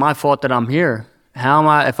like it's my fault that I'm here.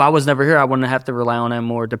 If I was never here, I wouldn't have to rely on them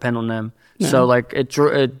or depend on them. Yeah. So like it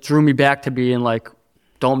drew me back to being like,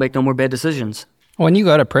 don't make no more bad decisions. When you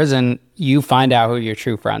go to prison, you find out who your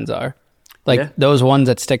true friends are. Like those ones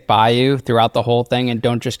that stick by you throughout the whole thing and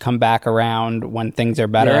don't just come back around when things are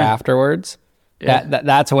better afterwards. Yeah.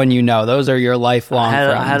 That's when you know. Those are your lifelong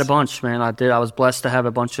friends. I had a bunch, man. I was blessed to have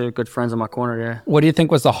a bunch of good friends in my corner there. What do you think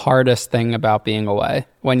was the hardest thing about being away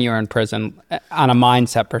when you were in prison on a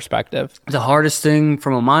mindset perspective? The hardest thing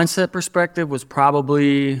from a mindset perspective was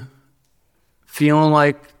probably feeling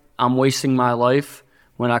like I'm wasting my life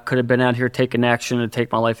when I could have been out here taking action to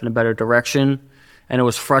take my life in a better direction. And it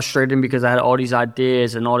was frustrating because I had all these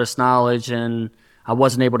ideas and all this knowledge and I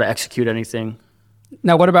wasn't able to execute anything.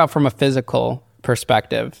 Now, what about from a physical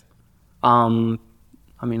perspective? I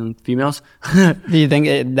mean, females. Do you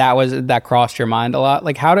think that crossed your mind a lot?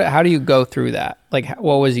 Like, how do you go through that? Like,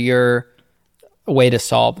 what was your way to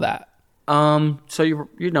solve that? So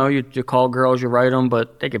you call girls, you write them,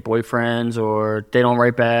 but they get boyfriends or they don't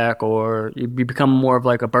write back, or you become more of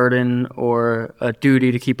like a burden or a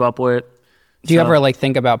duty to keep up with. Do you ever like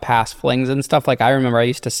think about past flings and stuff? Like I remember I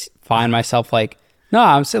used to find myself like, no,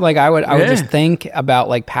 I'm saying like I would just think about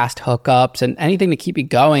like past hookups and anything to keep you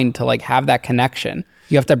going, to like have that connection.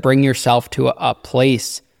 You have to bring yourself to a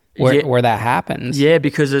place where that happens. Yeah,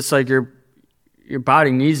 because it's like your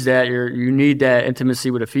body needs that. You need that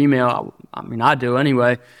intimacy with a female. I mean, I do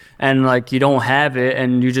anyway. And like you don't have it,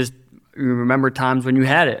 and you remember times when you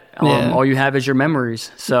had it. All you have is your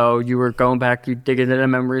memories. So you were going back, you dig into the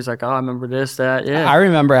memories, like, oh, I remember this, that, yeah. I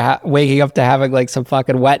remember waking up to having like some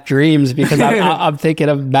fucking wet dreams because I'm thinking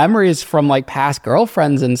of memories from like past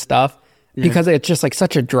girlfriends and stuff, because it's just like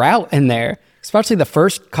such a drought in there. Especially the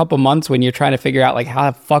first couple months when you're trying to figure out like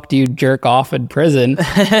how the fuck do you jerk off in prison?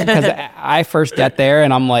 Because I first get there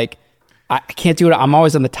and I'm like, I can't do it. I'm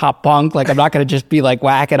always on the top bunk. Like I'm not going to just be like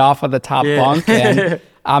whack it off of the top bunk. And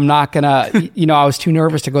I'm not going to, I was too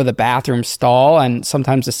nervous to go to the bathroom stall. And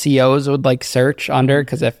sometimes the COs would like search under,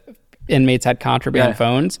 because if inmates had contraband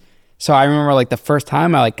phones. So I remember like the first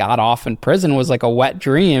time I like got off in prison was like a wet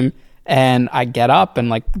dream. And I get up and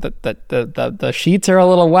like the sheets are a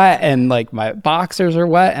little wet and like my boxers are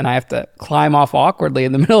wet and I have to climb off awkwardly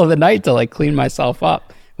in the middle of the night to like clean myself up.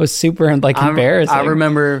 It was super like embarrassing. I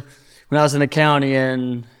remember when I was in the county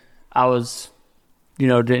and I was,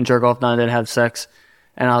 didn't jerk off, didn't have sex,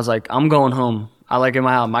 and I was like, I'm going home. I like in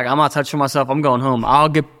my house. I'm not touching myself. I'm going home. I'll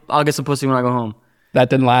get some pussy when I go home. That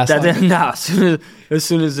didn't last. No. As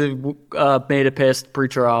soon as it made it past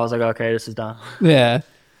pre-trial, I was like, okay, this is done. Yeah.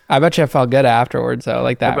 I bet you I felt good afterwards, though.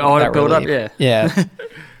 Like that. All that build relief. Up, yeah. Yeah.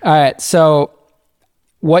 All right. So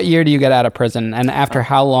what year do you get out of prison? And after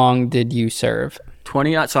how long did you serve?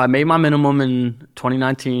 So I made my minimum in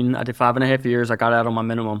 2019. I did 5.5 years. I got out on my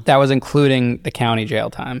minimum. That was including the county jail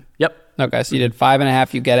time. Yep. Okay, so you did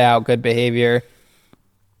 5.5. You get out. Good behavior.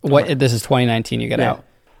 This is 2019. You get out.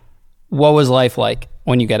 What was life like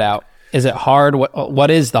when you get out? Is it hard?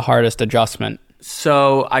 What is the hardest adjustment?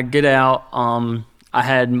 So I get out. I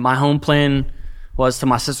had my home plan was to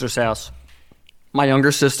my sister's house. My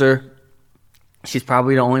younger sister, she's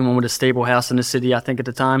probably the only one with a stable house in the city, I think, at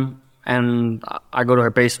the time. And I go to her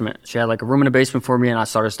basement. She had like a room in the basement for me, and I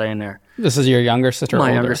started staying there. This is your younger sister?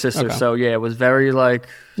 My younger sister. Okay. So yeah, it was very like...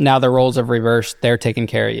 Now the roles have reversed. They're taking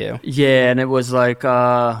care of you. Yeah, and it was like...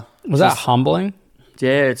 was that humbling?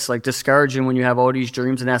 Yeah, it's like discouraging when you have all these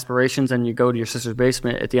dreams and aspirations and you go to your sister's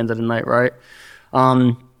basement at the end of the night, right?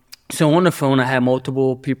 So on the phone, I had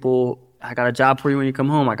multiple people. I got a job for you when you come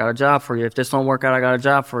home. I got a job for you. If this don't work out, I got a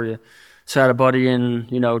job for you. So I had a buddy in,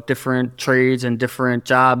 different trades and different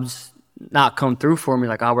jobs not come through for me,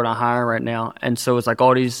 like, we're not hiring right now. And so it's like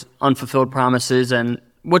all these unfulfilled promises, and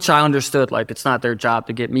which I understood, like, it's not their job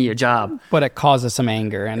to get me a job. But it causes some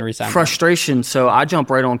anger and resentment. Frustration. So I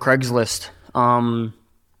jump right on Craigslist, and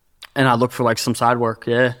I look for like some side work,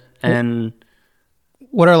 yeah. And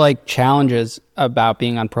what are like challenges about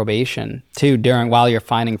being on probation too while you're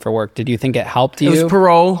finding for work? Did you think it helped you? It was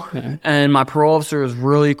parole, and my parole officer was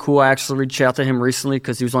really cool. I actually reached out to him recently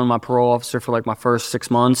because he was only my parole officer for like my first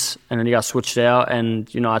 6 months, and then he got switched out. And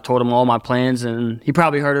I told him all my plans, and he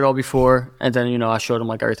probably heard it all before. And then I showed him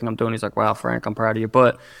like everything I'm doing. He's like, "Wow, Frank, I'm proud of you."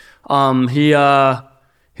 But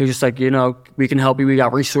he was just like, we can help you. We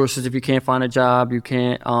got resources if you can't find a job. You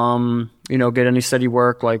can't get any steady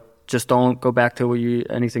work. Like, just don't go back to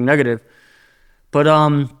anything negative. But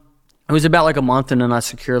it was about like a month, and then I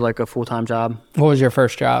secured like a full-time job. What was your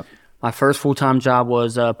first job? My first full-time job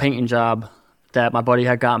was a painting job that my buddy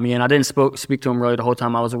had got me, and I didn't speak to him really the whole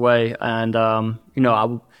time I was away. And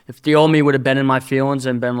if the old me would have been in my feelings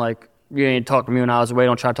and been like, "You ain't talk to me when I was away,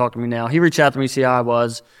 don't try to talk to me now." He reached out to me to see how I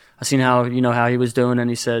was. I seen how he was doing, and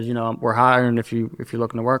he said, "We're hiring if you're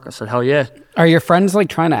looking to work." I said, "Hell yeah." Are your friends like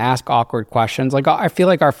trying to ask awkward questions? Like, I feel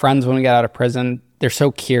like our friends when we get out of prison, they're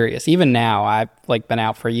so curious. Even now, I've like been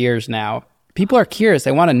out for years now. People are curious.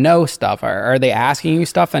 They want to know stuff. Are they asking you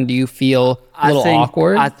stuff, and do you feel a little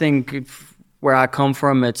awkward? I think where I come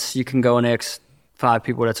from, it's you can go and ask 5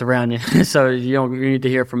 people that's around you, so you need to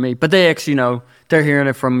hear from me. But they ask, they're hearing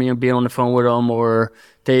it from me and being on the phone with them, or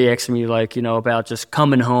they asked me like, about just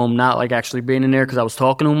coming home, not like actually being in there because I was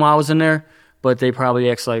talking to them while I was in there. But they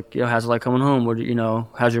probably asked like, how's it like coming home?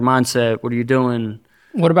 How's your mindset? What are you doing?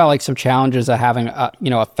 What about like some challenges of having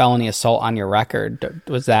a felony assault on your record?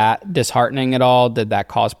 Was that disheartening at all? Did that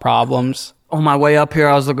cause problems? On my way up here,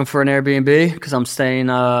 I was looking for an Airbnb because I'm staying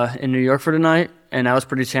in New York for the night. And that was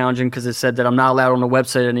pretty challenging because it said that I'm not allowed on the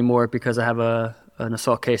website anymore because I have an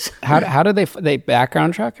assault case. How did they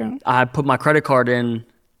background check you? I put my credit card in.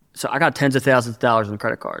 So I got tens of thousands of dollars in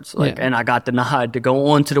credit cards. And I got denied to go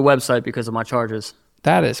onto the website because of my charges.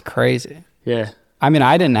 That is crazy. Yeah. I mean,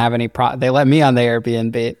 I didn't have any they let me on the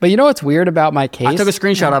Airbnb. But you know what's weird about my case? I took a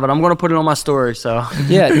screenshot of it. I'm going to put it on my story. So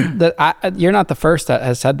yeah, you're not the first that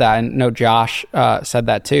has said that. I know Josh said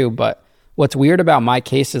that too. But what's weird about my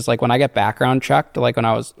case is like when I get background checked, like when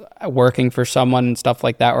I was working for someone and stuff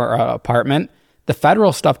like that, or an apartment, the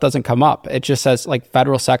federal stuff doesn't come up. It just says like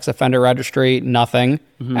federal sex offender registry, nothing.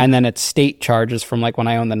 Mm-hmm. And then it's state charges from like when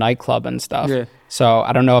I owned the nightclub and stuff. Yeah. So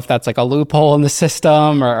I don't know if that's like a loophole in the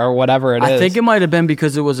system or whatever it is. I think it might have been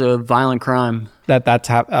because it was a violent crime. That's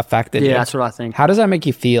affected you. Yeah, that's what I think. How does that make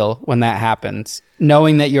you feel when that happens?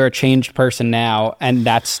 Knowing that you're a changed person now and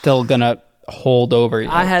that's still going to hold over you.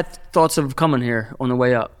 I had thoughts of coming here on the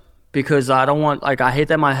way up. Because I don't want, I hate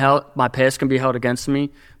that my past can be held against me.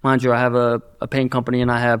 Mind you, I have a paint company and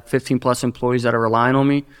I have 15 plus employees that are relying on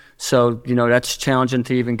me. So, that's challenging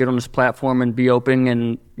to even get on this platform and be open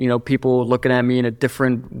and, people looking at me in a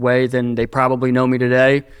different way than they probably know me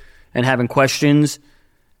today and having questions.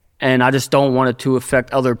 And I just don't want it to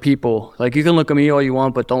affect other people. Like, you can look at me all you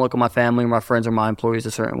want, but don't look at my family or my friends or my employees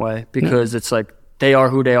a certain way because it's like they are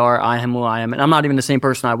who they are, I am who I am. And I'm not even the same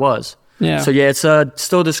person I was. Yeah. So yeah, it's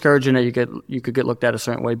still discouraging that you could get looked at a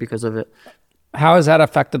certain way because of it. How has that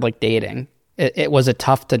affected like dating? Was it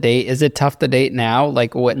tough to date? Is it tough to date now?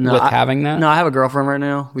 Like with having that? No, I have a girlfriend right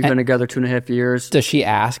now. We've been together 2.5 years. Does she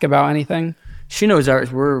ask about anything? She knows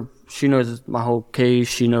she knows my whole case.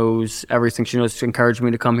 She knows everything. She knows to encourage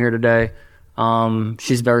me to come here today.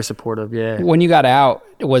 She's very supportive. Yeah. When you got out,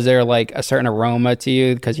 was there like a certain aroma to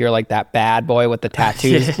you because you're like that bad boy with the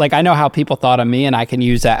tattoos? Yeah. Like I know how people thought of me, and I can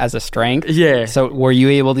use that as a strength. Yeah. So were you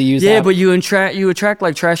able to use that? Yeah, but you attract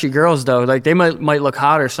like trashy girls though. Like they might look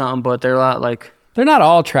hot or something, but they're not like They're not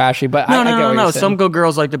all trashy, but I get what you're saying. Some good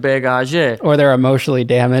girls like the bad guys, yeah. Or they're emotionally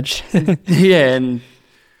damaged. Yeah, and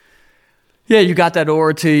yeah, you got that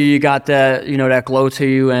aura to you got that, that glow to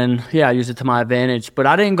you, and yeah, I use it to my advantage. But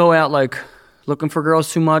I didn't go out like looking for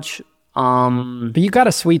girls too much. But you got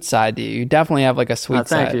a sweet side to you. You definitely have like a sweet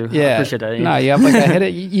side. Thank you. Yeah. I appreciate that. No, you have like a hit it.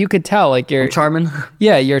 You could tell like you're I'm charming.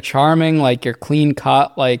 Yeah, you're charming, like you're clean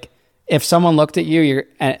cut. Like if someone looked at you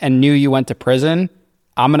and knew you went to prison,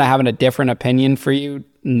 I'm gonna have a different opinion for you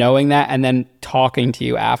knowing that and then talking to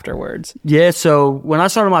you afterwards. Yeah, so when I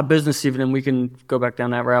started my business, even, and we can go back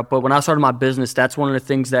down that route, but when I started my business, that's one of the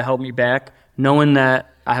things that held me back, knowing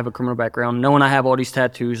that I have a criminal background, knowing I have all these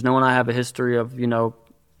tattoos, knowing I have a history of,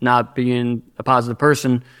 not being a positive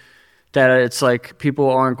person, that it's like people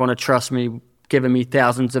aren't going to trust me giving me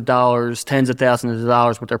thousands of dollars, tens of thousands of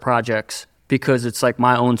dollars with their projects, because it's like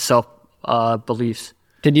my own self beliefs.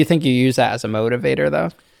 Did you think you used that as a motivator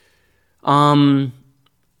though?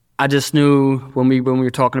 I just knew when we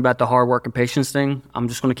were talking about the hard work and patience thing, I'm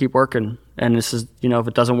just going to keep working. And this is, if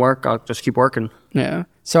it doesn't work, I'll just keep working. Yeah.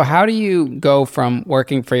 So how do you go from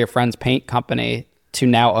working for your friend's paint company to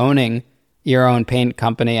now owning your own paint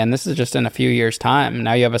company? And this is just in a few years' time.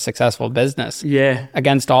 Now you have a successful business. Yeah.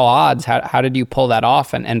 Against all odds. How did you pull that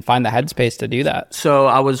off and find the headspace to do that? So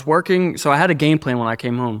I was working. So I had a game plan when I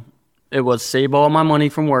came home. It was save all my money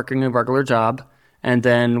from working a regular job and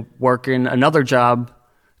then working another job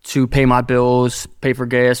to pay my bills, pay for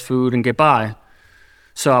gas, food, and get by.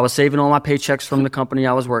 So I was saving all my paychecks from the company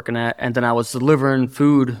I was working at, and then I was delivering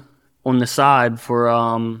food on the side for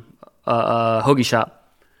a hoagie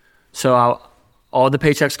shop. So all the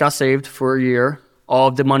paychecks got saved for a year. All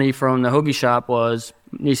of the money from the hoagie shop was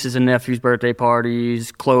nieces and nephews' birthday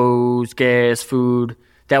parties, clothes, gas, food.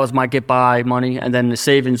 That was my get-by money, and then the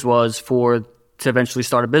savings was to eventually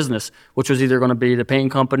start a business, which was either going to be the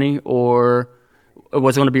paint company or it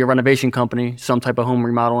was going to be a renovation company, some type of home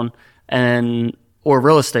remodeling, or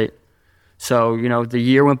real estate. So, the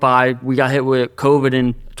year went by. We got hit with COVID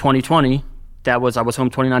in 2020. I was home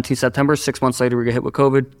 2019 September. 6 months later, we got hit with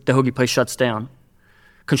COVID. The hoagie place shuts down.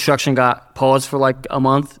 Construction got paused for like a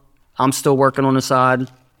month. I'm still working on the side,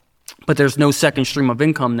 but there's no second stream of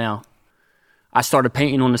income now. I started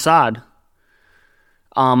painting on the side.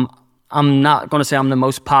 I'm not going to say I'm the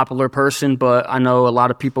most popular person, but I know a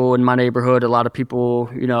lot of people in my neighborhood, a lot of people,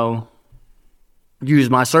 use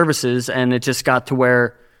my services, and it just got to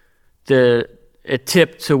where it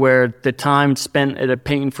tipped to where the time spent at a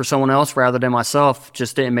painting for someone else rather than myself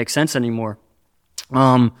just didn't make sense anymore.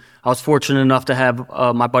 I was fortunate enough to have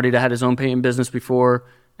my buddy that had his own painting business before,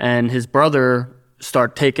 and his brother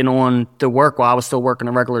start taking on the work while I was still working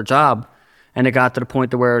a regular job. And it got to the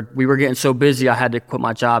point to where we were getting so busy, I had to quit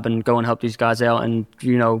my job and go and help these guys out and,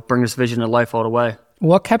 bring this vision to life all the way.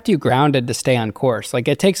 What kept you grounded to stay on course? Like,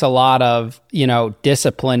 it takes a lot of,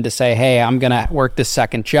 discipline to say, hey, I'm going to work this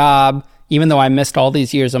second job, even though I missed all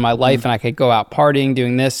these years of my life and I could go out partying,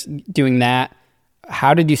 doing this, doing that.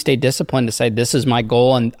 How did you stay disciplined to say, this is my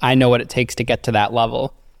goal and I know what it takes to get to that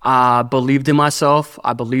level? I believed in myself.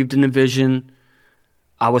 I believed in the vision.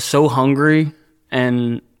 I was so hungry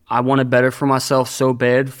and I wanted better for myself so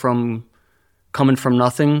bad from coming from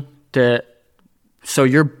nothing that, so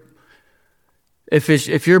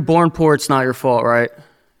if you're born poor, it's not your fault, right?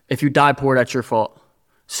 If you die poor, that's your fault.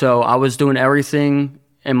 So I was doing everything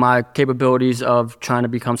in my capabilities of trying to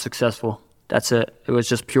become successful. That's it. It was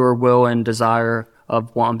just pure will and desire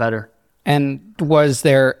of wanting better. And was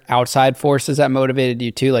there outside forces that motivated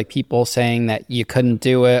you too? Like people saying that you couldn't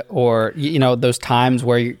do it, or, those times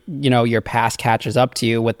where, your past catches up to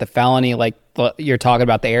you with the felony, like you're talking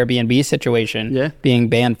about the Airbnb situation, being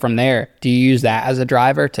banned from there. Do you use that as a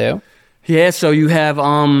driver too? Yeah. So you have,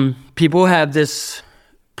 people have this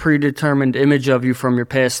predetermined image of you from your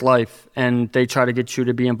past life, and they try to get you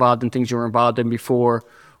to be involved in things you were involved in before,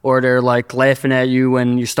 or they're like laughing at you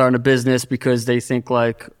when you're starting a business because they think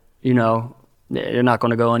like, you're not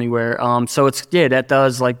going to go anywhere. So that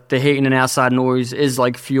does, like, the hating and outside noise is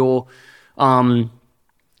like fuel. And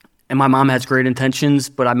my mom has great intentions,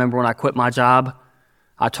 but I remember when I quit my job,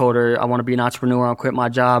 I told her I want to be an entrepreneur. I'll quit my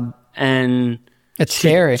job. And it's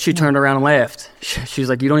scary. She turned around and laughed. She's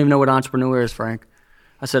like, you don't even know what an entrepreneur is, Frank.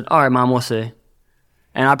 I said, all right, Mom, we'll see.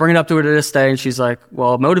 And I bring it up to her to this day, and she's like,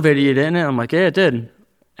 well, it motivated you, didn't it? I'm like, yeah, it did.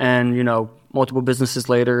 And, multiple businesses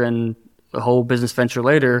later and a whole business venture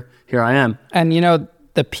later, here I am. And,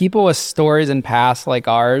 the people with stories and past like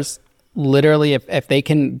ours, literally, if they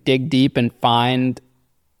can dig deep and find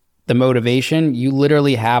the motivation, you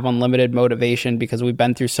literally have unlimited motivation because we've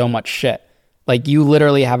been through so much shit. Like you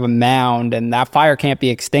literally have a mound and that fire can't be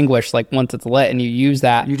extinguished like once it's lit and you use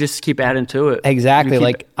that. You just keep adding to it. Exactly.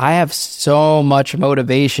 Like I have so much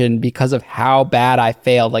motivation because of how bad I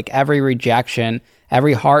failed. Like every rejection,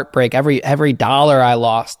 every heartbreak, every dollar I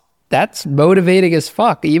lost, that's motivating as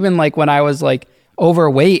fuck. Even like when I was like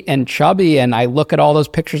overweight and chubby and I look at all those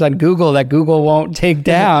pictures on Google that Google won't take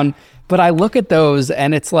down, but I look at those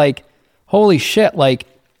and it's like, holy shit, like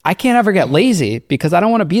I can't ever get lazy because I don't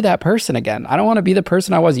want to be that person again. I don't want to be the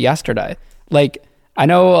person I was yesterday. Like I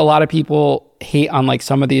know a lot of people hate on like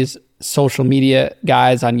some of these social media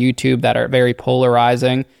guys on YouTube that are very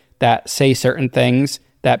polarizing, that say certain things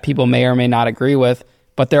that people may or may not agree with.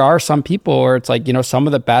 But there are some people where it's like, you know, some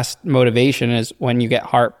of the best motivation is when you get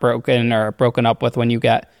heartbroken or broken up with, when you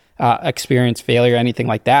get experience failure, anything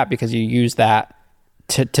like that, because you use that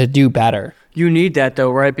to do better. You need that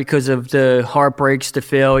though, right? Because of the heartbreaks, the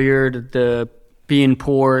failure, the being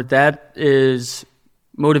poor. That is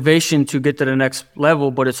motivation to get to the next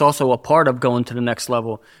level, but it's also a part of going to the next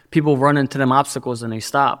level. People run into them obstacles and they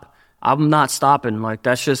stop. I'm not stopping. Like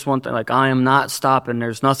that's just one thing. Like I am not stopping.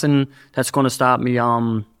 There's nothing that's going to stop me.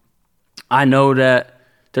 I know that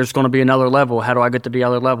there's going to be another level. How do I get to the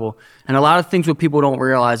other level? And a lot of things what people don't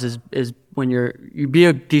realize is when you be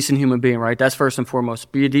a decent human being, right? That's first and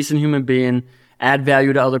foremost. Be a decent human being, add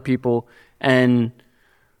value to other people, and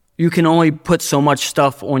you can only put so much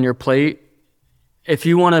stuff on your plate. If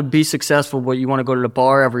you want to be successful, but you want to go to the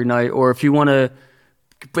bar every night, or if you want to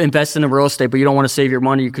invest in the real estate, but you don't want to save your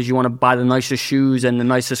money because you want to buy the nicest shoes and the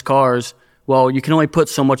nicest cars, well, you can only put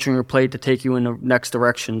so much on your plate to take you in the next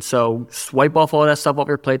direction. So swipe off all that stuff off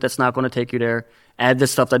your plate that's not going to take you there. Add the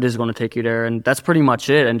stuff that is going to take you there. And that's pretty much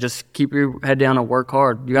it. And just keep your head down and work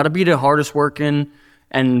hard. You got to be the hardest working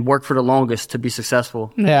and work for the longest to be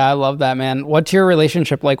successful. Yeah, I love that, man. What's your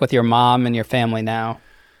relationship like with your mom and your family now?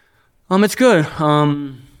 It's good.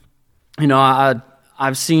 You know,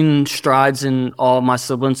 I've seen strides in all my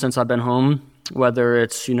siblings since I've been home, whether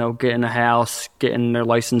it's, you know, getting a house, getting their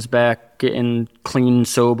license back, getting clean,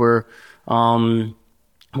 sober,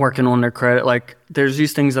 working on their credit. Like there's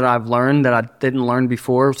these things that I've learned that I didn't learn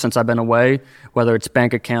before since I've been away, whether it's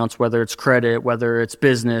bank accounts, whether it's credit, whether it's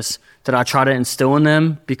business, that I try to instill in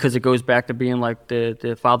them because it goes back to being like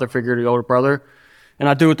the father figure, the older brother. And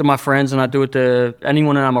I do it to my friends and I do it to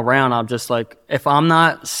anyone that I'm around. I'm just like, if I'm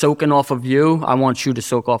not soaking off of you, I want you to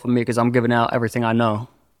soak off of me because I'm giving out everything I know.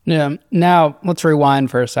 Yeah. Now let's rewind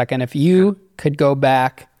for a second. If you could go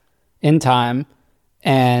back in time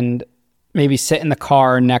and maybe sit in the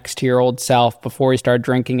car next to your old self before he started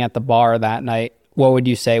drinking at the bar that night, what would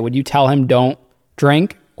you say? Would you tell him don't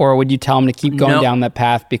drink, or would you tell him to keep going down that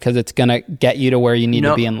path because it's going to get you to where you need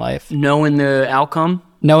to be in life? Knowing the outcome?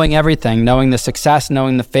 Knowing everything, knowing the success,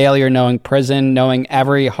 knowing the failure, knowing prison, knowing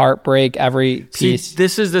every heartbreak, every piece. See,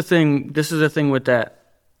 this is the thing with that.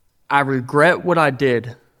 I regret what I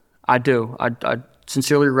did. I do. I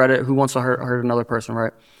sincerely regret it. Who wants to hurt another person,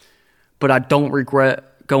 right? But I don't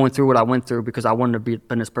regret going through what I went through because I wouldn't have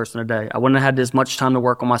been this person today. I wouldn't have had this much time to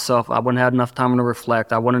work on myself. I wouldn't have had enough time to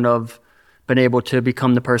reflect. I wouldn't have been able to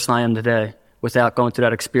become the person I am today without going through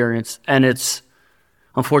that experience. And it's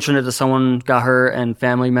unfortunate that someone got hurt and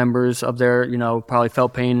family members of their, you know, probably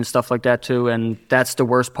felt pain and stuff like that too. And that's the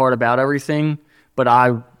worst part about everything. But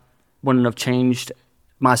I wouldn't have changed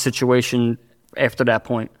my situation after that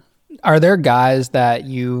point. Are there guys that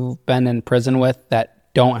you've been in prison with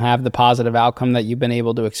that don't have the positive outcome that you've been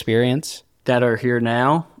able to experience? That are here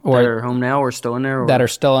now, or that are home now, or still in there? Or that are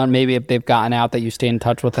still on, maybe if they've gotten out that you stay in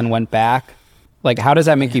touch with and went back? Like, how does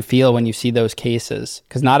that make you feel when you see those cases?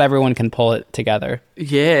 Because not everyone can pull it together.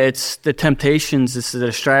 Yeah, it's the temptations, it's the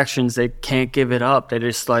distractions. They can't give it up. They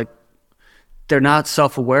just, like, they're not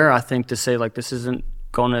self-aware, I think, to say, like, this isn't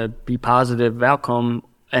going to be positive outcome.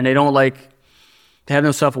 And they don't, like, they have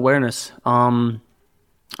no self-awareness. I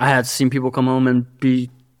had seen people come home and be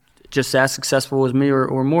just as successful as me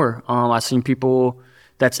or more. I've seen people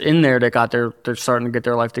that's in there that they're starting to get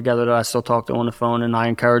their life together that I still talk to on the phone, and I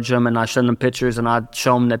encourage them and I send them pictures and I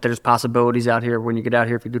show them that there's possibilities out here when you get out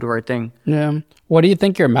here if you do the right thing. Yeah. What do you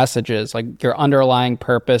think your message is? Like your underlying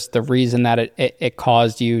purpose, the reason that it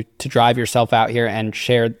caused you to drive yourself out here and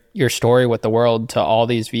share your story with the world to all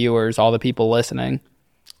these viewers, all the people listening?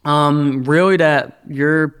 Really that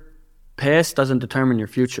your past doesn't determine your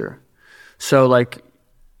future. So like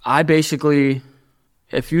I basically,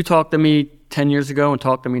 if you talk to me 10 years ago and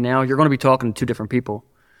talk to me now, you're going to be talking to two different people.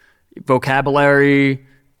 Vocabulary,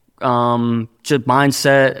 just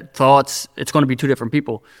mindset, thoughts, it's going to be two different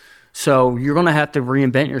people. So you're going to have to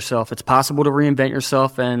reinvent yourself. It's possible to reinvent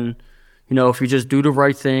yourself and, if you just do the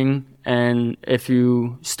right thing and if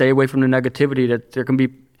you stay away from the negativity, that there can be,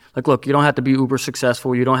 like, look, you don't have to be uber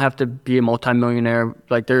successful. You don't have to be a multimillionaire.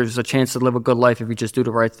 Like, there's a chance to live a good life if you just do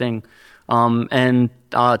the right thing. And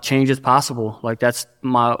change is possible. Like, that's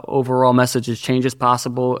my overall message, is change is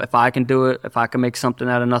possible. If I can do it, if I can make something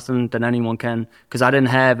out of nothing, then anyone can. Because I didn't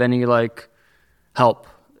have any, like, help.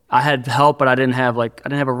 I had help, but I didn't have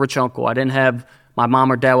a rich uncle. I didn't have, my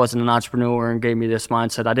mom or dad wasn't an entrepreneur and gave me this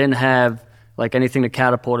mindset. I didn't have, like, anything that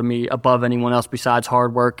catapulted me above anyone else besides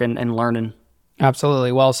hard work and learning.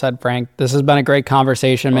 Absolutely. Well said, Frank. This has been a great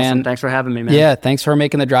conversation, Awesome. man. Thanks for having me, man. Yeah, thanks for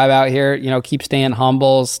making the drive out here. Keep staying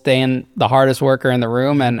humble, staying the hardest worker in the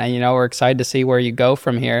room, and we're excited to see where you go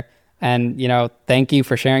from here. And, thank you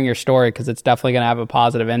for sharing your story, because it's definitely going to have a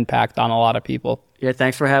positive impact on a lot of people. Yeah,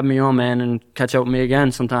 thanks for having me on, man, and catch up with me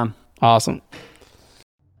again sometime. Awesome.